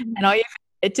 And I even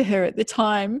said to her at the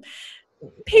time,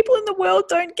 people in the world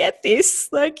don't get this.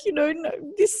 Like, you know, no,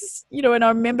 this is, you know, and I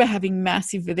remember having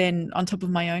massive, then on top of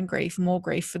my own grief, more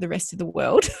grief for the rest of the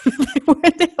world. They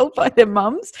weren't held by their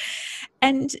mums.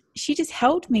 And she just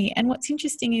held me. And what's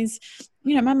interesting is,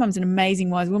 you know, my mum's an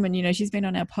amazing, wise woman. You know, she's been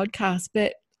on our podcast,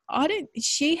 but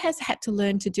she has had to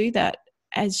learn to do that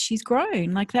as she's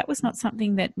grown. Like, that was not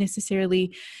something that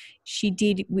necessarily she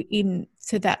did in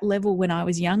to that level when I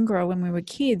was younger or when we were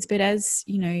kids. But as,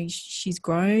 you know, she's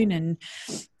grown and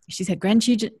she's had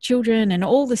grandchildren and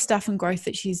all the stuff and growth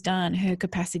that she's done, her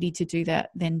capacity to do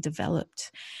that then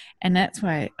developed. And that's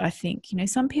why I think, you know,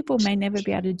 some people may never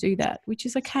be able to do that, which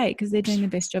is okay because they're doing the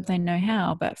best job they know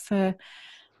how. But for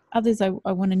others, I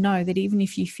want to know that even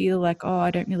if you feel like, oh, I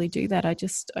don't really do that, I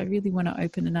really want to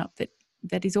open it up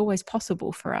that is always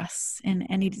possible for us. And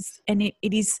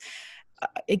it is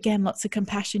again, lots of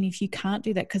compassion. If you can't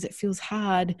do that because it feels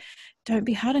hard, don't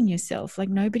be hard on yourself. Like,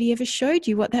 nobody ever showed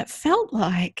you what that felt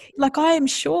like. Like, I am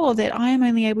sure that I am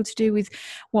only able to do with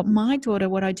what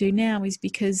I do now is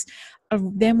because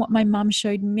of then what my mum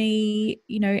showed me,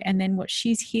 you know, and then what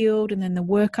she's healed, and then the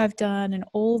work I've done, and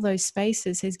all those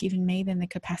spaces has given me then the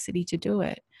capacity to do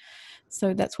it.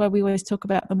 So that's why we always talk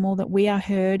about the more that we are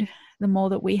heard, the more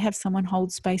that we have someone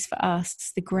hold space for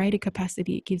us, the greater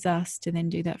capacity it gives us to then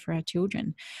do that for our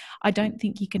children. I don't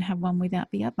think you can have one without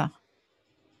the other.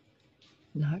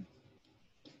 No.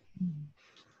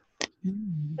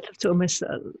 I'd have to almost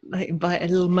like invite a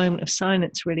little moment of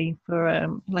silence, really,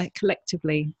 for like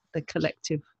collectively, the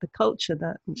culture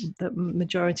that the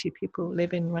majority of people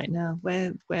live in right now,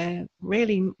 where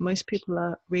really most people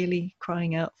are really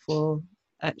crying out for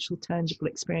actual tangible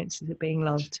experiences of being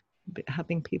loved,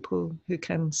 having people who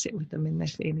can sit with them in their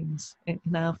feelings, in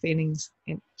our feelings,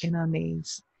 in our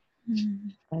needs.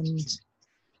 And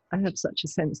I have such a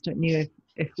sense, don't you,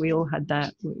 if we all had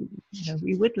that,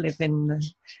 we would live in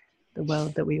the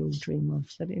world that we all dream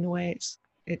of. That in a way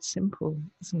it's simple,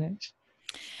 isn't it?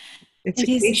 It's a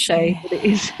cliche, but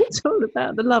it's all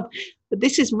about the love. But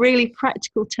this is really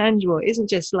practical, tangible. It isn't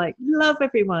just like love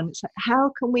everyone. It's like,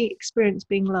 how can we experience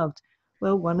being loved?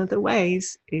 Well, one of the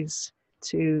ways is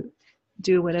to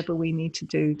do whatever we need to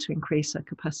do to increase our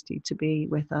capacity to be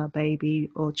with our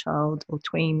baby or child or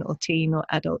tween or teen or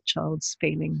adult child's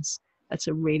feelings. That's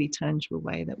a really tangible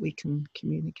way that we can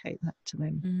communicate that to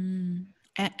them.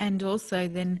 And also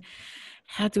then,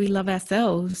 how do we love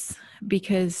ourselves?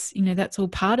 Because, you know, that's all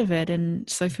part of it. And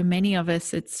so for many of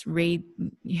us, it's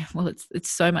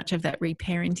so much of that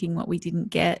reparenting what we didn't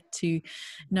get, to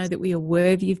know that we are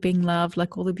worthy of being loved,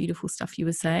 like all the beautiful stuff you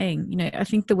were saying. You know, I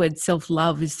think the word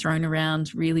self-love is thrown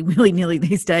around really willy-nilly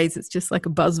these days. It's just like a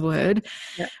buzzword.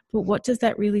 Yeah. But what does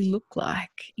that really look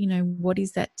like? You know, what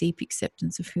is that deep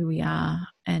acceptance of who we are?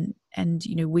 And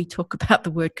you know, we talk about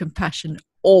the word compassion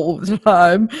all the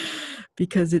time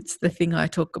because it's the thing I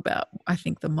talk about, I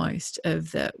think, the most,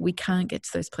 of that we can't get to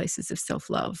those places of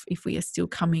self-love if we are still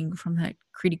coming from that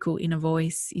critical inner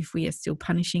voice, if we are still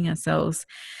punishing ourselves.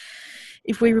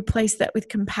 If we replace that with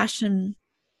compassion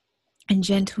and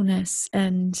gentleness,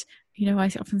 and, you know, I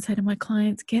often say to my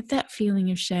clients, get that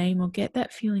feeling of shame or get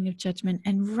that feeling of judgment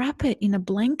and wrap it in a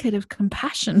blanket of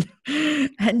compassion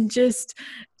and just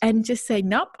say,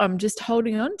 nope, I'm just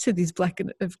holding on to this blanket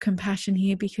of compassion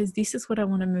here because this is what I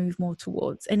want to move more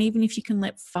towards. And even if you can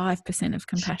let 5% of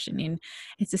compassion in,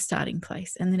 it's a starting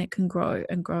place, and then it can grow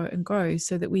and grow and grow,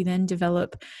 so that we then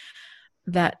develop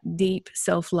that deep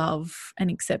self-love and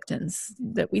acceptance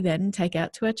that we then take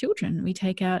out to our children, we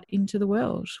take out into the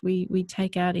world, we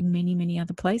take out in many, many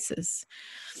other places.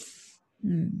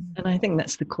 And I think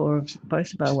that's the core of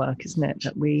both of our work, isn't it?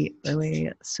 That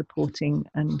we're supporting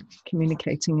and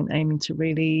communicating and aiming to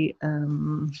really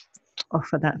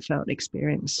offer that felt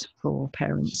experience for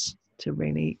parents, to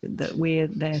really, that we're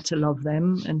there to love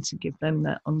them and to give them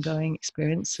that ongoing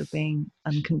experience of being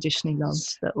unconditionally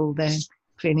loved, that all their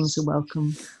feelings are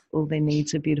welcome, all their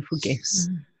needs are beautiful gifts.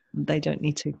 They don't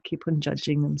need to keep on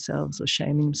judging themselves or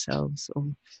shaming themselves or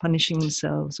punishing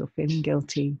themselves or feeling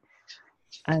guilty.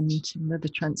 And the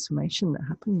transformation that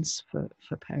happens for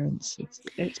parents,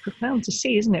 it's profound to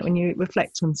see, isn't it, when you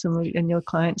reflect on some of your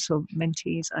clients or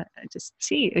mentees. I just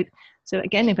see it. So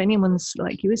again, if anyone's,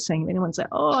 like you were saying, if anyone's like,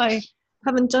 oh, I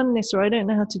haven't done this, or I don't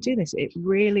know how to do this, it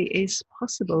really is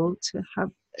possible to have,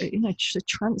 to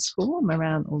transform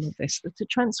around all of this, to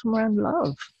transform around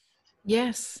love.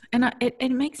 Yes. And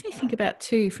it makes me think about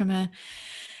too, from a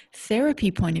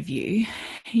therapy point of view,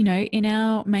 you know, in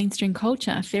our mainstream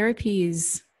culture,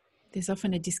 there's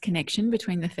often a disconnection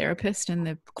between the therapist and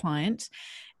the client.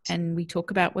 and we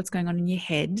talk about what's going on in your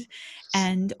head,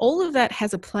 and all of that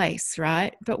has a place,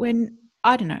 right? But when,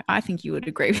 I don't know, I think you would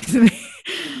agree with me.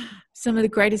 Some of the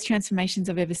greatest transformations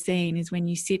I've ever seen is when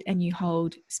you sit and you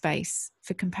hold space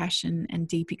for compassion and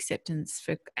deep acceptance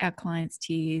for our clients'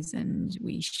 tears, and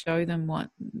we show them what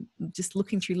just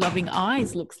looking through loving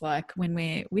eyes looks like when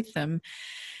we're with them.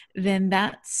 Then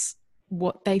that's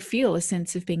what they feel, a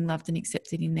sense of being loved and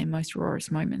accepted in their most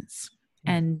rawest moments.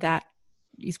 And that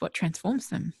is what transforms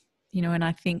them. And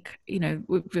I think,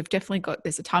 we've definitely got,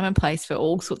 there's a time and place for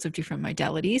all sorts of different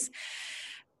modalities,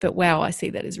 but wow, I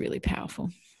see that as really powerful.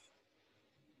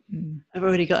 I've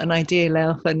already got an idea,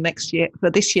 Lael, for next year, for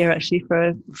this year actually,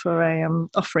 for a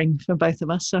offering for both of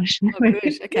us. So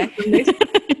good. Okay.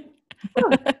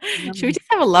 Should we just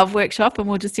have a love workshop and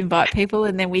we'll just invite people,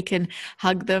 and then we can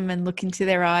hug them and look into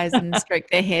their eyes and stroke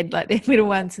their head like they're little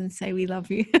ones and say, we love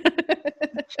you.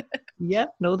 Yeah,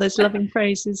 and all those loving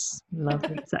phrases. Love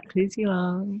you exactly as you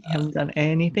are. You haven't done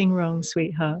anything wrong,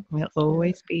 sweetheart. We'll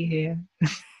always be here.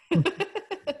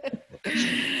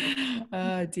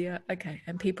 Oh dear. Okay.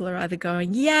 And people are either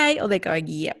going, yay, or they're going,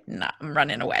 yep, no, I'm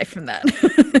running away from that.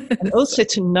 And also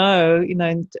to know,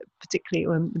 particularly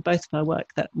when both of our work,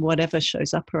 that whatever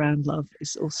shows up around love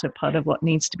is also part of what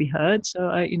needs to be heard. So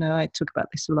I talk about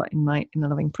this a lot in the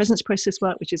loving presence process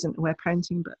work, which isn't aware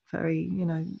parenting, but very,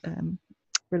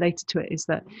 related to it, is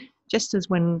that just as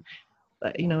when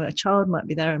a child might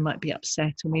be there and might be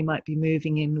upset, and we might be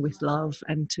moving in with love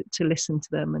and to listen to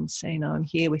them and say, no, I'm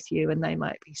here with you, and they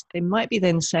might be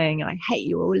then saying, I hate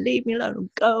you, or leave me alone, or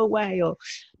go away, or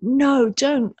no,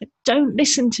 don't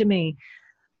listen to me.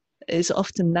 Is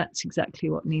often that's exactly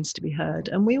what needs to be heard,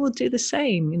 and we will do the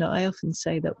same. I often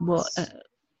say that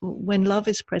when love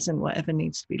is present, whatever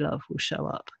needs to be loved will show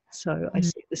up. So I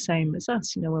see it the same as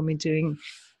us, when we're doing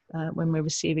when we're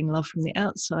receiving love from the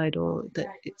outside, or that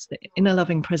it's the inner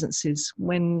loving presences.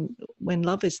 When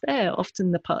love is there,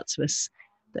 often the parts of us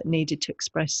that needed to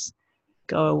express,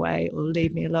 go away, or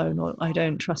leave me alone, or I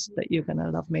don't trust that you're going to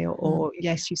love me, or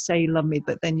yes, you say you love me,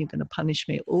 but then you're going to punish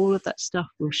me. All of that stuff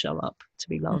will show up to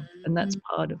be loved, and that's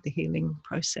part of the healing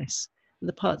process.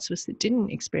 The parts of us that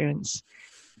didn't experience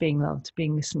being loved,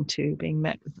 being listened to, being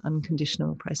met with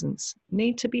unconditional presence,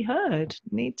 need to be heard,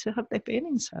 need to have their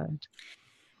feelings heard.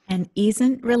 And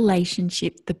isn't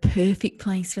relationship the perfect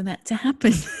place for that to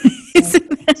happen?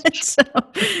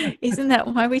 Isn't that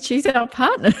why we choose our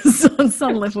partners on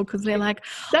some level? Because we're like,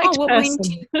 and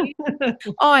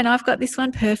I've got this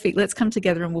one, perfect. Let's come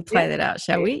together and we'll play that out,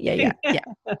 shall we? Yeah.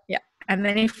 And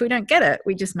then if we don't get it,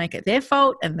 we just make it their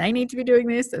fault, and they need to be doing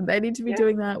this and they need to be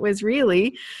doing that. Whereas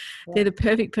really, they're the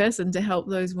perfect person to help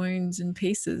those wounds and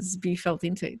pieces be felt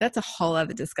into. That's a whole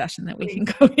other discussion that we can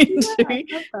go into.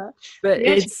 But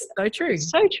it's so true. It's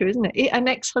so true, isn't it? And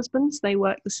ex-husbands, they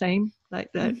work the same. Like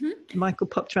Michael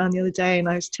popped around the other day, and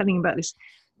I was telling him about this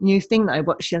new thing that I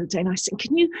watched the other day, and I said,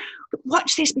 can you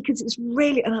watch this, because it's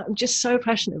really, and I'm just so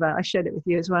passionate about it. I shared it with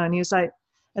you as well. And he was like,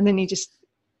 and then he just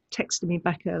texted me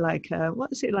back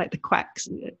what is it, like the quacks,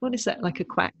 what is that, like a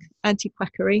quack,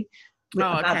 anti-quackery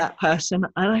about that person.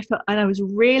 And I thought, and I was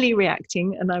really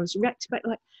reacting, and I was reacting back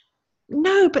like,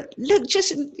 no, but look,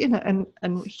 just and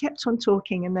he kept on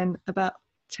talking, and then about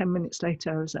 10 minutes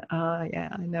later I was like, yeah,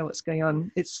 I know what's going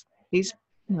on.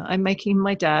 I'm making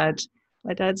my dad's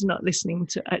not listening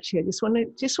to, actually I just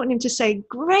want him to say,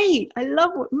 great, I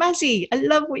love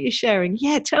what you're sharing,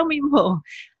 yeah, tell me more.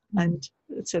 And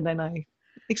so then I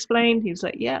explained. He was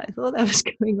like, yeah, I thought that was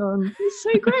going on. It's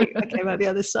so great. I came out the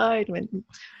other side, went,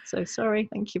 so sorry,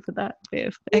 thank you for that bit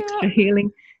of extra healing.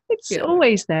 It's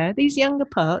always there. These younger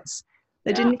parts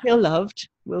that didn't feel loved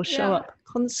will show up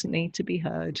constantly to be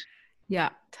heard. Yeah,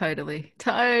 totally.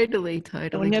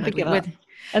 We'll never give up.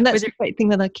 And that's the great thing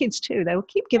with our kids too. They will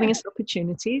keep giving us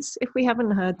opportunities. If we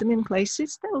haven't heard them in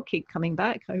places, they'll keep coming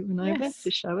back over and over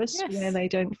to show us where they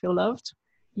don't feel loved.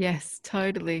 Yes,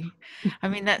 totally. I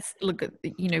mean,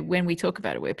 when we talk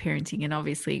about aware parenting, and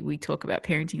obviously we talk about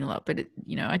parenting a lot, but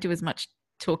I do as much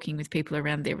talking with people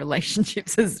around their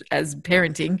relationships as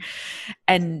parenting,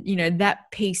 and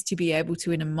that piece to be able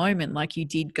to, in a moment like you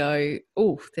did, go,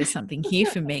 oh, there's something here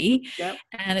for me.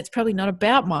 And it's probably not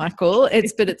about Michael,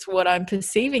 but it's what I'm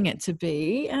perceiving it to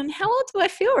be, and how old do I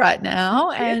feel right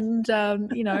now? And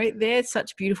they're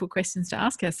such beautiful questions to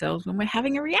ask ourselves when we're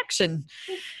having a reaction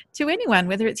to anyone,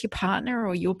 whether it's your partner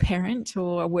or your parent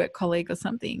or a work colleague or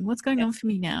something. What's going on for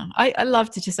me now? I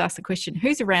love to just ask the question,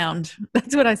 who's around?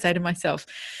 That's what I say to myself.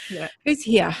 Who's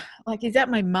here? Like, is that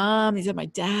my mom? Is that my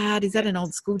dad? Is that an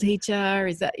old school teacher?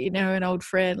 Is that, an old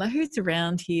friend? Like, who's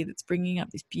around here that's bringing up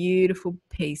this beautiful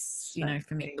piece,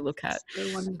 for me to look at?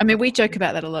 I mean, we joke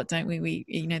about that a lot, don't we? We,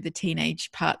 the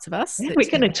teenage parts of us. Yeah, we're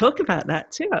going to talk about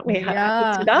that too, aren't we? We How it are.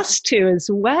 happens with us too as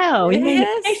well.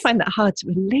 Yes. I find that hard to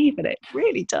believe, but it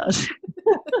really does.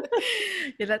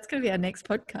 Yeah, that's going to be our next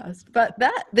podcast. But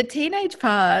the teenage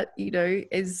part,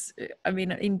 is, I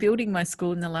mean, in building my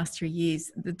school in the last 3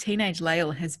 years, the teenage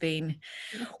Lael has been,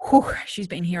 she's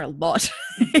been here a lot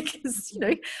because,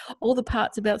 all the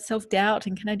parts about self-doubt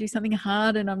and can I do something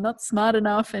hard and I'm not smart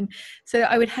enough. And so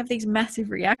I would have these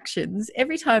massive reactions.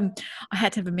 Every time I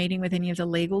had to have a meeting with any of the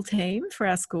legal team for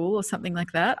our school or something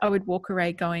like that, I would walk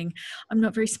away going, I'm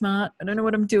not very smart. I don't know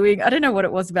what I'm doing. I don't know what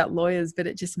it was about lawyers, but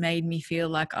it just made me feel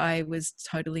like I was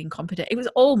totally incompetent. It was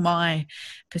all my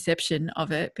perception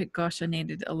of it, but gosh, I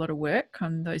needed a lot of work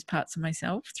on those parts of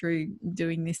myself through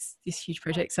doing this huge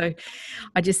project. So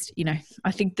I just,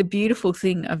 I think the beautiful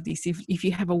thing of this, if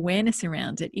you have awareness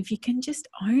around it, if you can just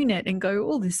own it and go,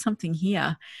 oh, there's something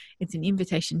here, it's an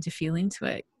invitation to feel into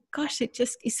it. Gosh, it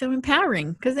just is so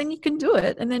empowering because then you can do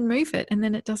it and then move it and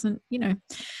then it doesn't,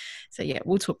 So yeah,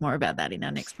 we'll talk more about that in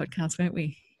our next podcast, won't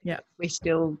we? Yeah.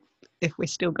 If we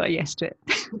still got yes to it.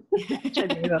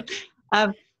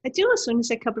 I do also want to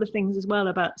say a couple of things as well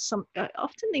about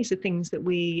often these are things that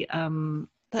we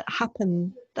that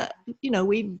happen that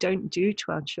we don't do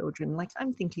to our children. Like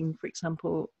I'm thinking, for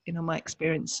example, my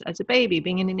experience as a baby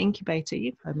being in an incubator.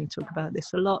 You've heard me talk about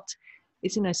this a lot.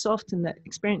 It's so often that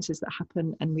experiences that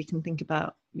happen, and we can think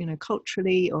about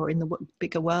culturally or in the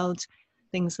bigger world,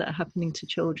 things that are happening to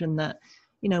children that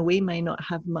we may not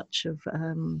have much of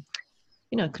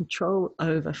control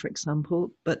over, for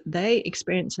example, but they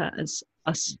experience that as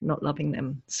us not loving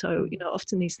them. So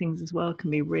often these things as well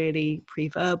can be really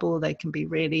pre-verbal. They can be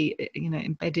really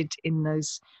embedded in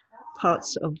those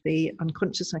parts of the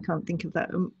unconscious. I can't think of that.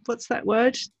 What's that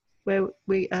word where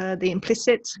we the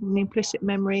implicit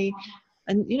memory.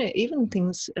 And even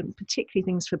things, particularly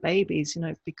things for babies,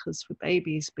 because for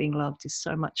babies being loved is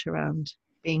so much around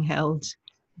being held,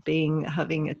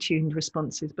 having attuned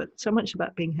responses, but so much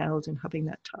about being held and having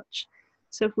that touch.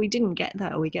 So if we didn't get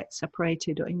that, or we get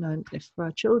separated, or if for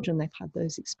our children they've had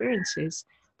those experiences,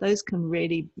 those can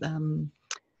really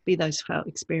be those felt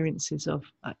experiences of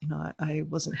I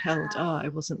wasn't held, I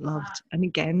wasn't loved. And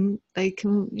again, they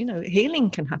can healing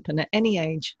can happen at any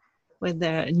age, whether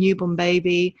they're a newborn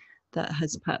baby that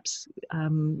has perhaps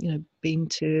been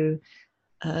to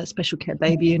a special care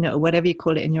baby unit or whatever you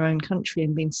call it in your own country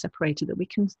and been separated, that we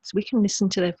can listen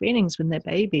to their feelings when they're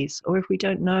babies. Or if we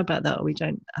don't know about that, or we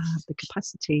don't have the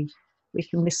capacity, we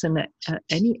can listen at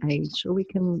any age, or we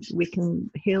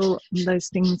can heal those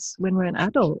things when we're an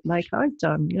adult, like I've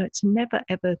done. It's never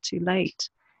ever too late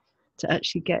to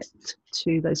actually get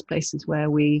to those places where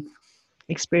we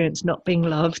experience not being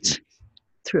loved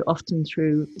often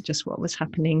through just what was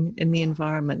happening in the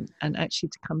environment, and actually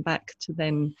to come back to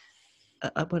then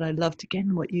what I loved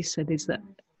again what you said is that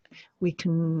we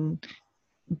can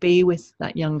be with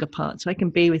that younger part. So I can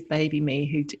be with baby me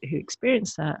who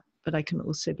experienced that, but I can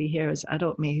also be here as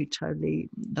adult me who totally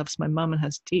loves my mum and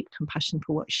has deep compassion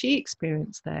for what she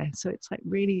experienced there. So it's like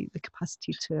really the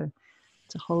capacity to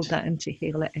hold that and to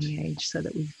heal at any age, so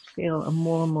that we feel a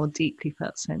more and more deeply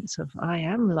felt sense of I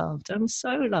am loved, I'm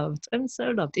so loved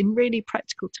in really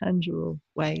practical, tangible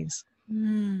ways.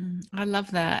 I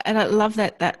love that. And I love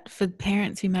that for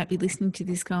parents who might be listening to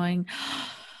this going,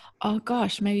 oh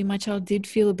gosh, maybe my child did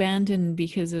feel abandoned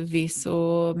because of this,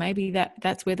 or maybe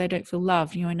that's where they don't feel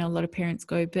loved. I know a lot of parents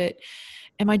go, but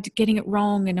am I getting it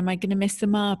wrong, and am I going to mess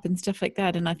them up and stuff like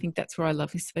that? And I think that's where I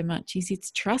love this so much, is it's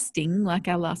trusting, like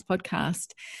our last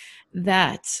podcast,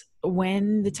 that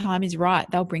when the time is right,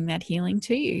 they'll bring that healing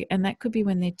to you. And that could be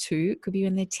when they're 2, it could be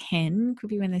when they're 10,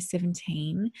 could be when they're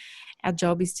 17. Our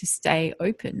job is to stay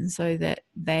open so that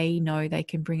they know they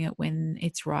can bring it when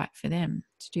it's right for them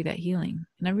to do that healing.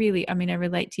 And I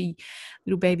relate to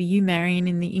little baby you, Marion,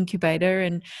 in the incubator.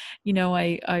 And,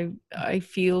 I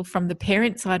feel from the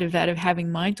parent side of that, of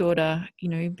having my daughter,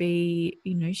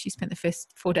 she spent the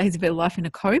first 4 days of her life in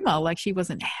a coma. Like, she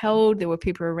wasn't held. There were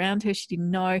people around her she didn't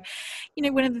know.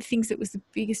 One of the things that was the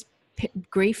biggest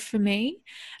grief for me,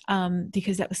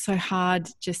 because that was so hard,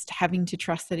 just having to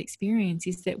trust that experience,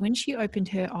 is that when she opened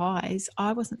her eyes,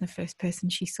 I wasn't the first person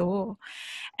she saw.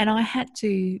 And I had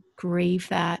to grieve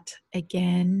that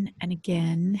again and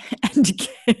again and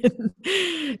again.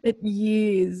 That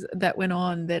years that went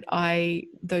on, that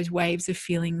those waves of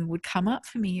feeling would come up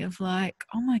for me of like,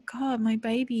 oh my God, my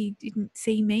baby didn't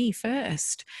see me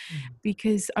first,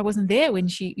 because I wasn't there when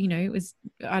she, it was,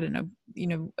 I don't know,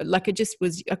 like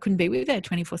I couldn't be with her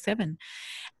 24/7.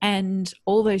 And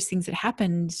all those things that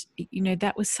happened,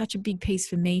 that was such a big piece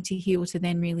for me to heal, to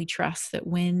then really trust that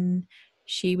when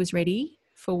she was ready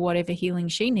for whatever healing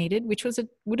she needed, which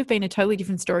would have been a totally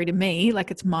different story to me.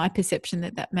 Like, it's my perception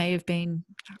that may have been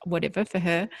whatever for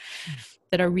her,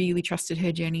 that I really trusted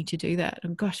her journey to do that.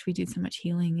 And gosh, we did so much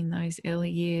healing in those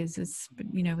early years. It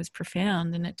was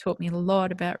profound, and it taught me a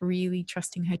lot about really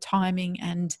trusting her timing,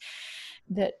 and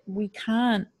that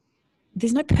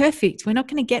there's no perfect. We're not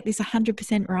going to get this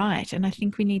 100% right. And I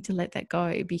think we need to let that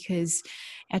go, because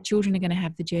our children are going to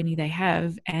have the journey they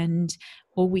have, and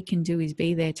all we can do is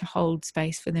be there to hold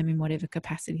space for them in whatever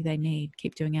capacity they need,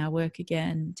 keep doing our work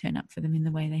again, turn up for them in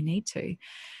the way they need to.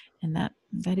 And that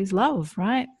is love,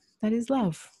 right? That is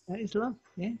love. That is love,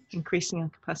 yeah. Increasing our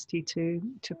capacity to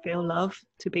feel love,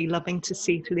 to be loving, to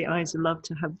see through the eyes of love,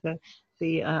 to have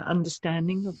the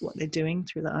understanding of what they're doing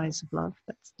through the eyes of love.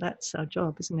 That's our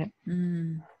job, isn't it?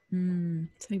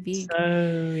 So big.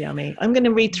 So yummy. I'm going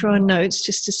to read through our notes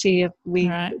just to see if we.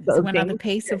 All right. So one other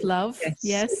piece of love.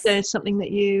 Yes. Is there something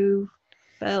that you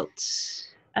felt?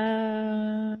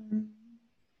 I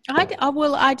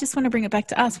just want to bring it back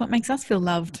to us. What makes us feel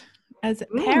loved as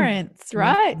parents,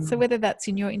 right? So whether that's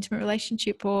in your intimate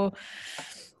relationship, or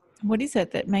what is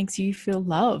it that makes you feel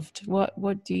loved?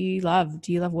 What do you love?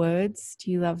 Do you love words?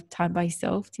 Do you love time by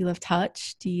yourself? Do you love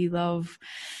touch? Do you love,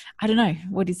 I don't know,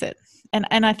 what is it?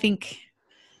 And I think,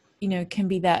 can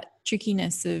be that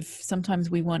trickiness of sometimes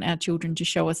we want our children to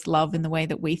show us love in the way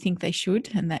that we think they should.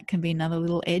 And that can be another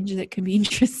little edge that can be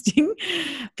interesting,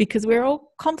 because we're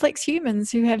all complex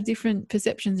humans who have different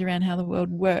perceptions around how the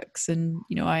world works. And,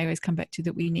 I always come back to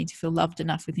that we need to feel loved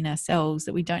enough within ourselves,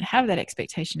 that we don't have that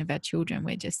expectation of our children.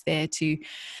 We're just there to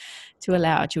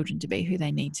allow our children to be who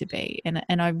they need to be.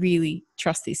 And I really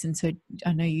trust this, and so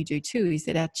I know you do too, is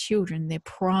that our children, their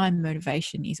prime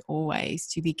motivation is always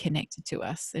to be connected to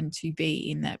us and to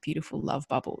be in that beautiful love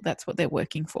bubble. That's what they're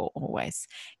working for always,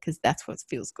 because that's what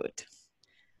feels good.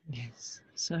 Yes,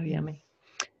 so yummy.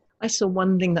 I saw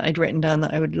one thing that I'd written down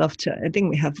that I would love to, I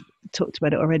think we have talked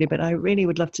about it already, but I really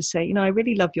would love to say, I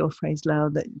really love your phrase,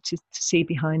 Lael, that to see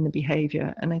behind the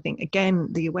behavior. And I think, again,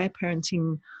 the aware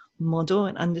parenting model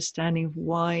and understanding of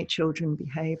why children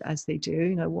behave as they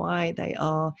do, why they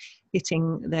are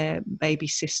hitting their baby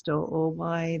sister, or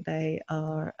why they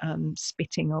are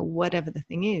spitting, or whatever the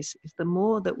thing is the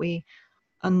more that we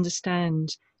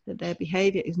understand that their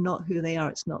behavior is not who they are,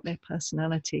 it's not their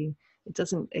personality, it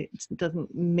doesn't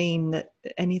mean that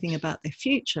anything about their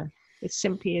future. It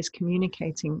simply is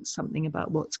communicating something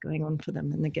about what's going on for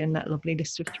them. And again, that lovely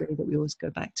list of 3 that we always go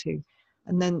back to.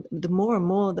 And then the more and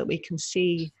more that we can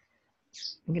see,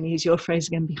 I'm going to use your phrase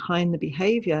again, behind the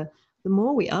behavior, the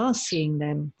more we are seeing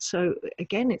them. So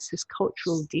again, it's this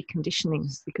cultural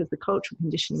deconditioning, because the cultural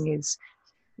conditioning is,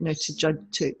 to judge,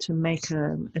 to make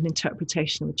an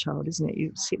interpretation of a child, isn't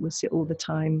it? We'll see it all the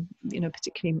time,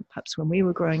 particularly perhaps when we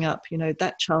were growing up,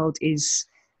 that child is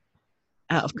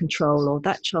out of control, or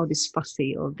that child is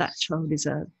fussy, or that child is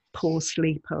a poor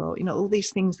sleeper, or, all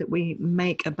these things that we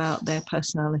make about their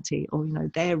personality, or,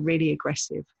 they're really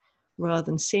aggressive, rather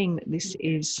than seeing that this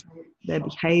is their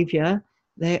behavior.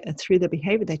 Through their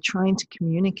behavior, they're trying to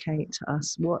communicate to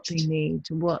us what they need,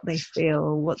 what they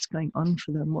feel, what's going on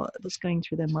for them, what's going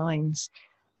through their minds.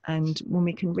 And when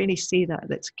we can really see that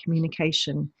that's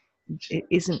communication, it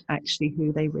isn't actually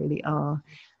who they really are,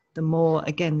 the more,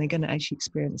 again, they're going to actually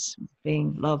experience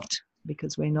being loved,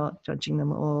 because we're not judging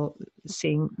them or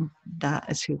seeing that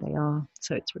as who they are.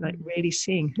 So it's like really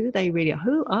seeing who they really are,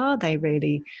 who are they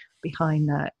really behind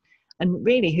that. And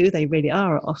really who they really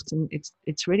are often,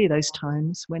 it's really those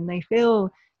times when they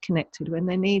feel connected, when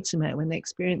their needs are met, when they're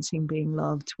experiencing being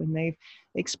loved, when they've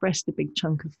expressed a big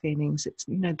chunk of feelings. It's,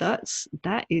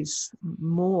 that is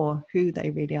more who they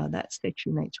really are. That's their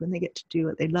true nature, when they get to do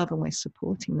what they love and we're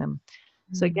supporting them.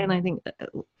 So again, I think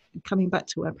coming back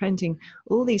to our parenting,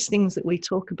 all these things that we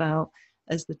talk about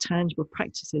as the tangible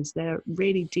practices, they're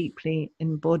really deeply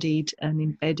embodied and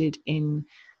embedded in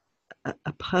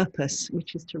a purpose,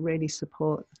 which is to really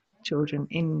support children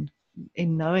in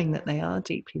knowing that they are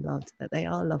deeply loved, that they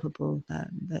are lovable, that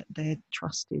they're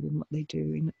trusted in what they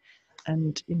do,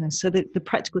 and so that the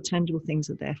practical, tangible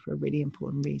things are there for a really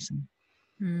important reason.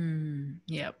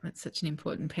 Yeah, that's such an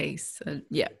important piece.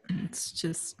 Yeah, it's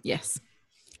just yes.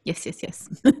 Yes yes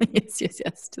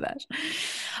to that.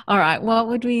 All right,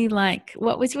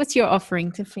 what's your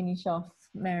offering to finish off,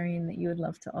 Marion, that you would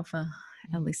love to offer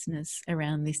our listeners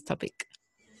around this topic?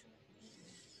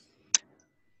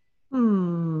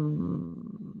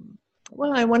 Well,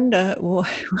 Well, I wonder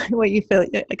what you feel,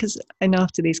 because I know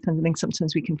after these kinds of things,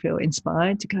 sometimes we can feel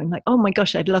inspired to go and like, oh my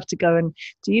gosh, I'd love to go. And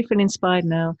do you feel inspired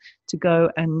now to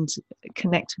go and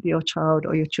connect with your child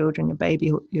or your children, your baby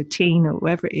or your teen or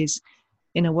whoever it is,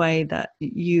 in a way that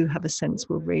you have a sense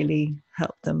will really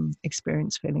help them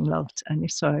experience feeling loved? And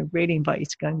if so, I really invite you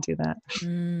to go and do that.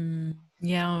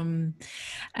 Yeah. And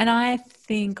I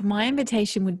think my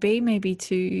invitation would be maybe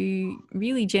to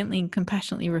really gently and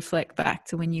compassionately reflect back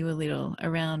to when you were little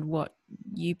around what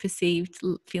you perceived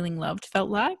feeling loved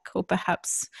felt like, or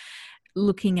perhaps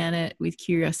looking at it with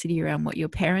curiosity around what your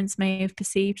parents may have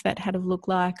perceived that had to look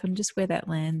like, and just where that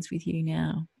lands with you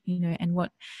now, and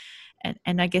what,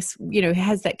 and I guess,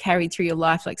 has that carried through your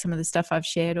life, like some of the stuff I've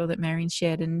shared or that Marion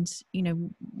shared, and,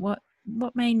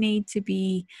 what may need to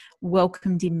be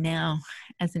welcomed in now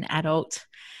as an adult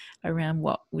around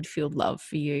what would feel love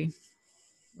for you.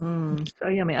 So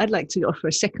yummy. I'd like to offer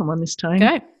a second one this time,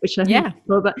 Go. which I think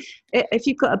more about if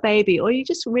you've got a baby, or you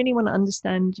just really want to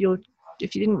understand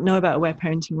if you didn't know about aware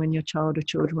parenting when your child or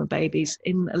children were babies,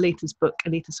 in Alita's book,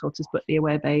 Alita Salter's book, The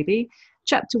Aware Baby,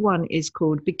 chapter 1 is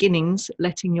called Beginnings,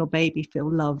 Letting Your Baby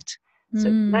Feel Loved. So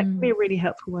that can be a really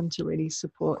helpful one to really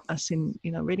support us in,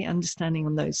 really understanding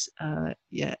on those, and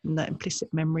that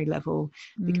implicit memory level.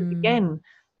 Because again,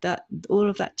 that all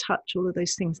of that touch, all of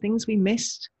those things we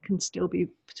missed can still be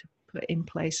put in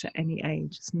place at any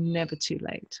age. It's never too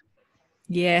late.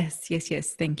 Yes.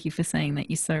 Thank you for saying that.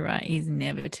 You're so right. It's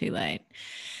never too late.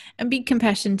 And big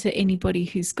compassion to anybody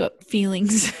who's got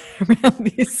feelings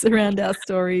around this, around our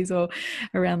stories, or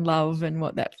around love and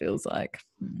what that feels like.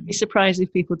 Be surprised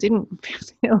if people didn't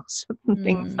feel certain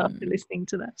things after listening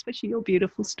to that, especially your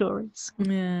beautiful stories.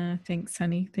 Yeah, thanks,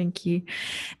 honey. Thank you.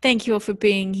 Thank you all for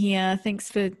being here.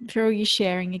 Thanks for all your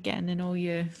sharing again, and all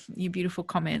your beautiful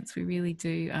comments. We really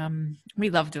do. We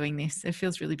love doing this. It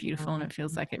feels really beautiful, and it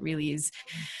feels like it really is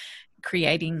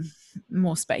creating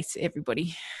more space for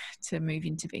everybody to move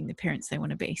into being the parents they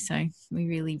want to be. So we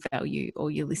really value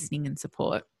all your listening and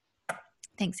support.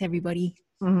 Thanks, everybody.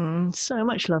 So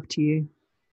much love to you.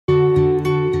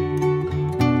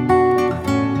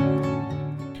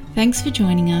 Thanks for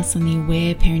joining us on the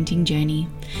Aware Parenting journey.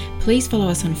 Please follow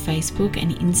us on Facebook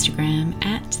and Instagram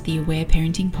at the Aware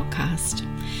Parenting Podcast.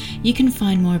 You can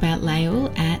find more about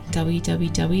Lael at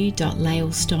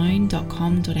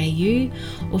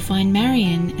www.laelstone.com.au or find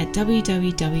Marion at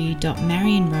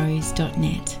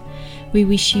www.marionrose.net. We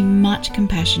wish you much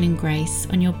compassion and grace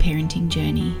on your parenting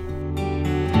journey.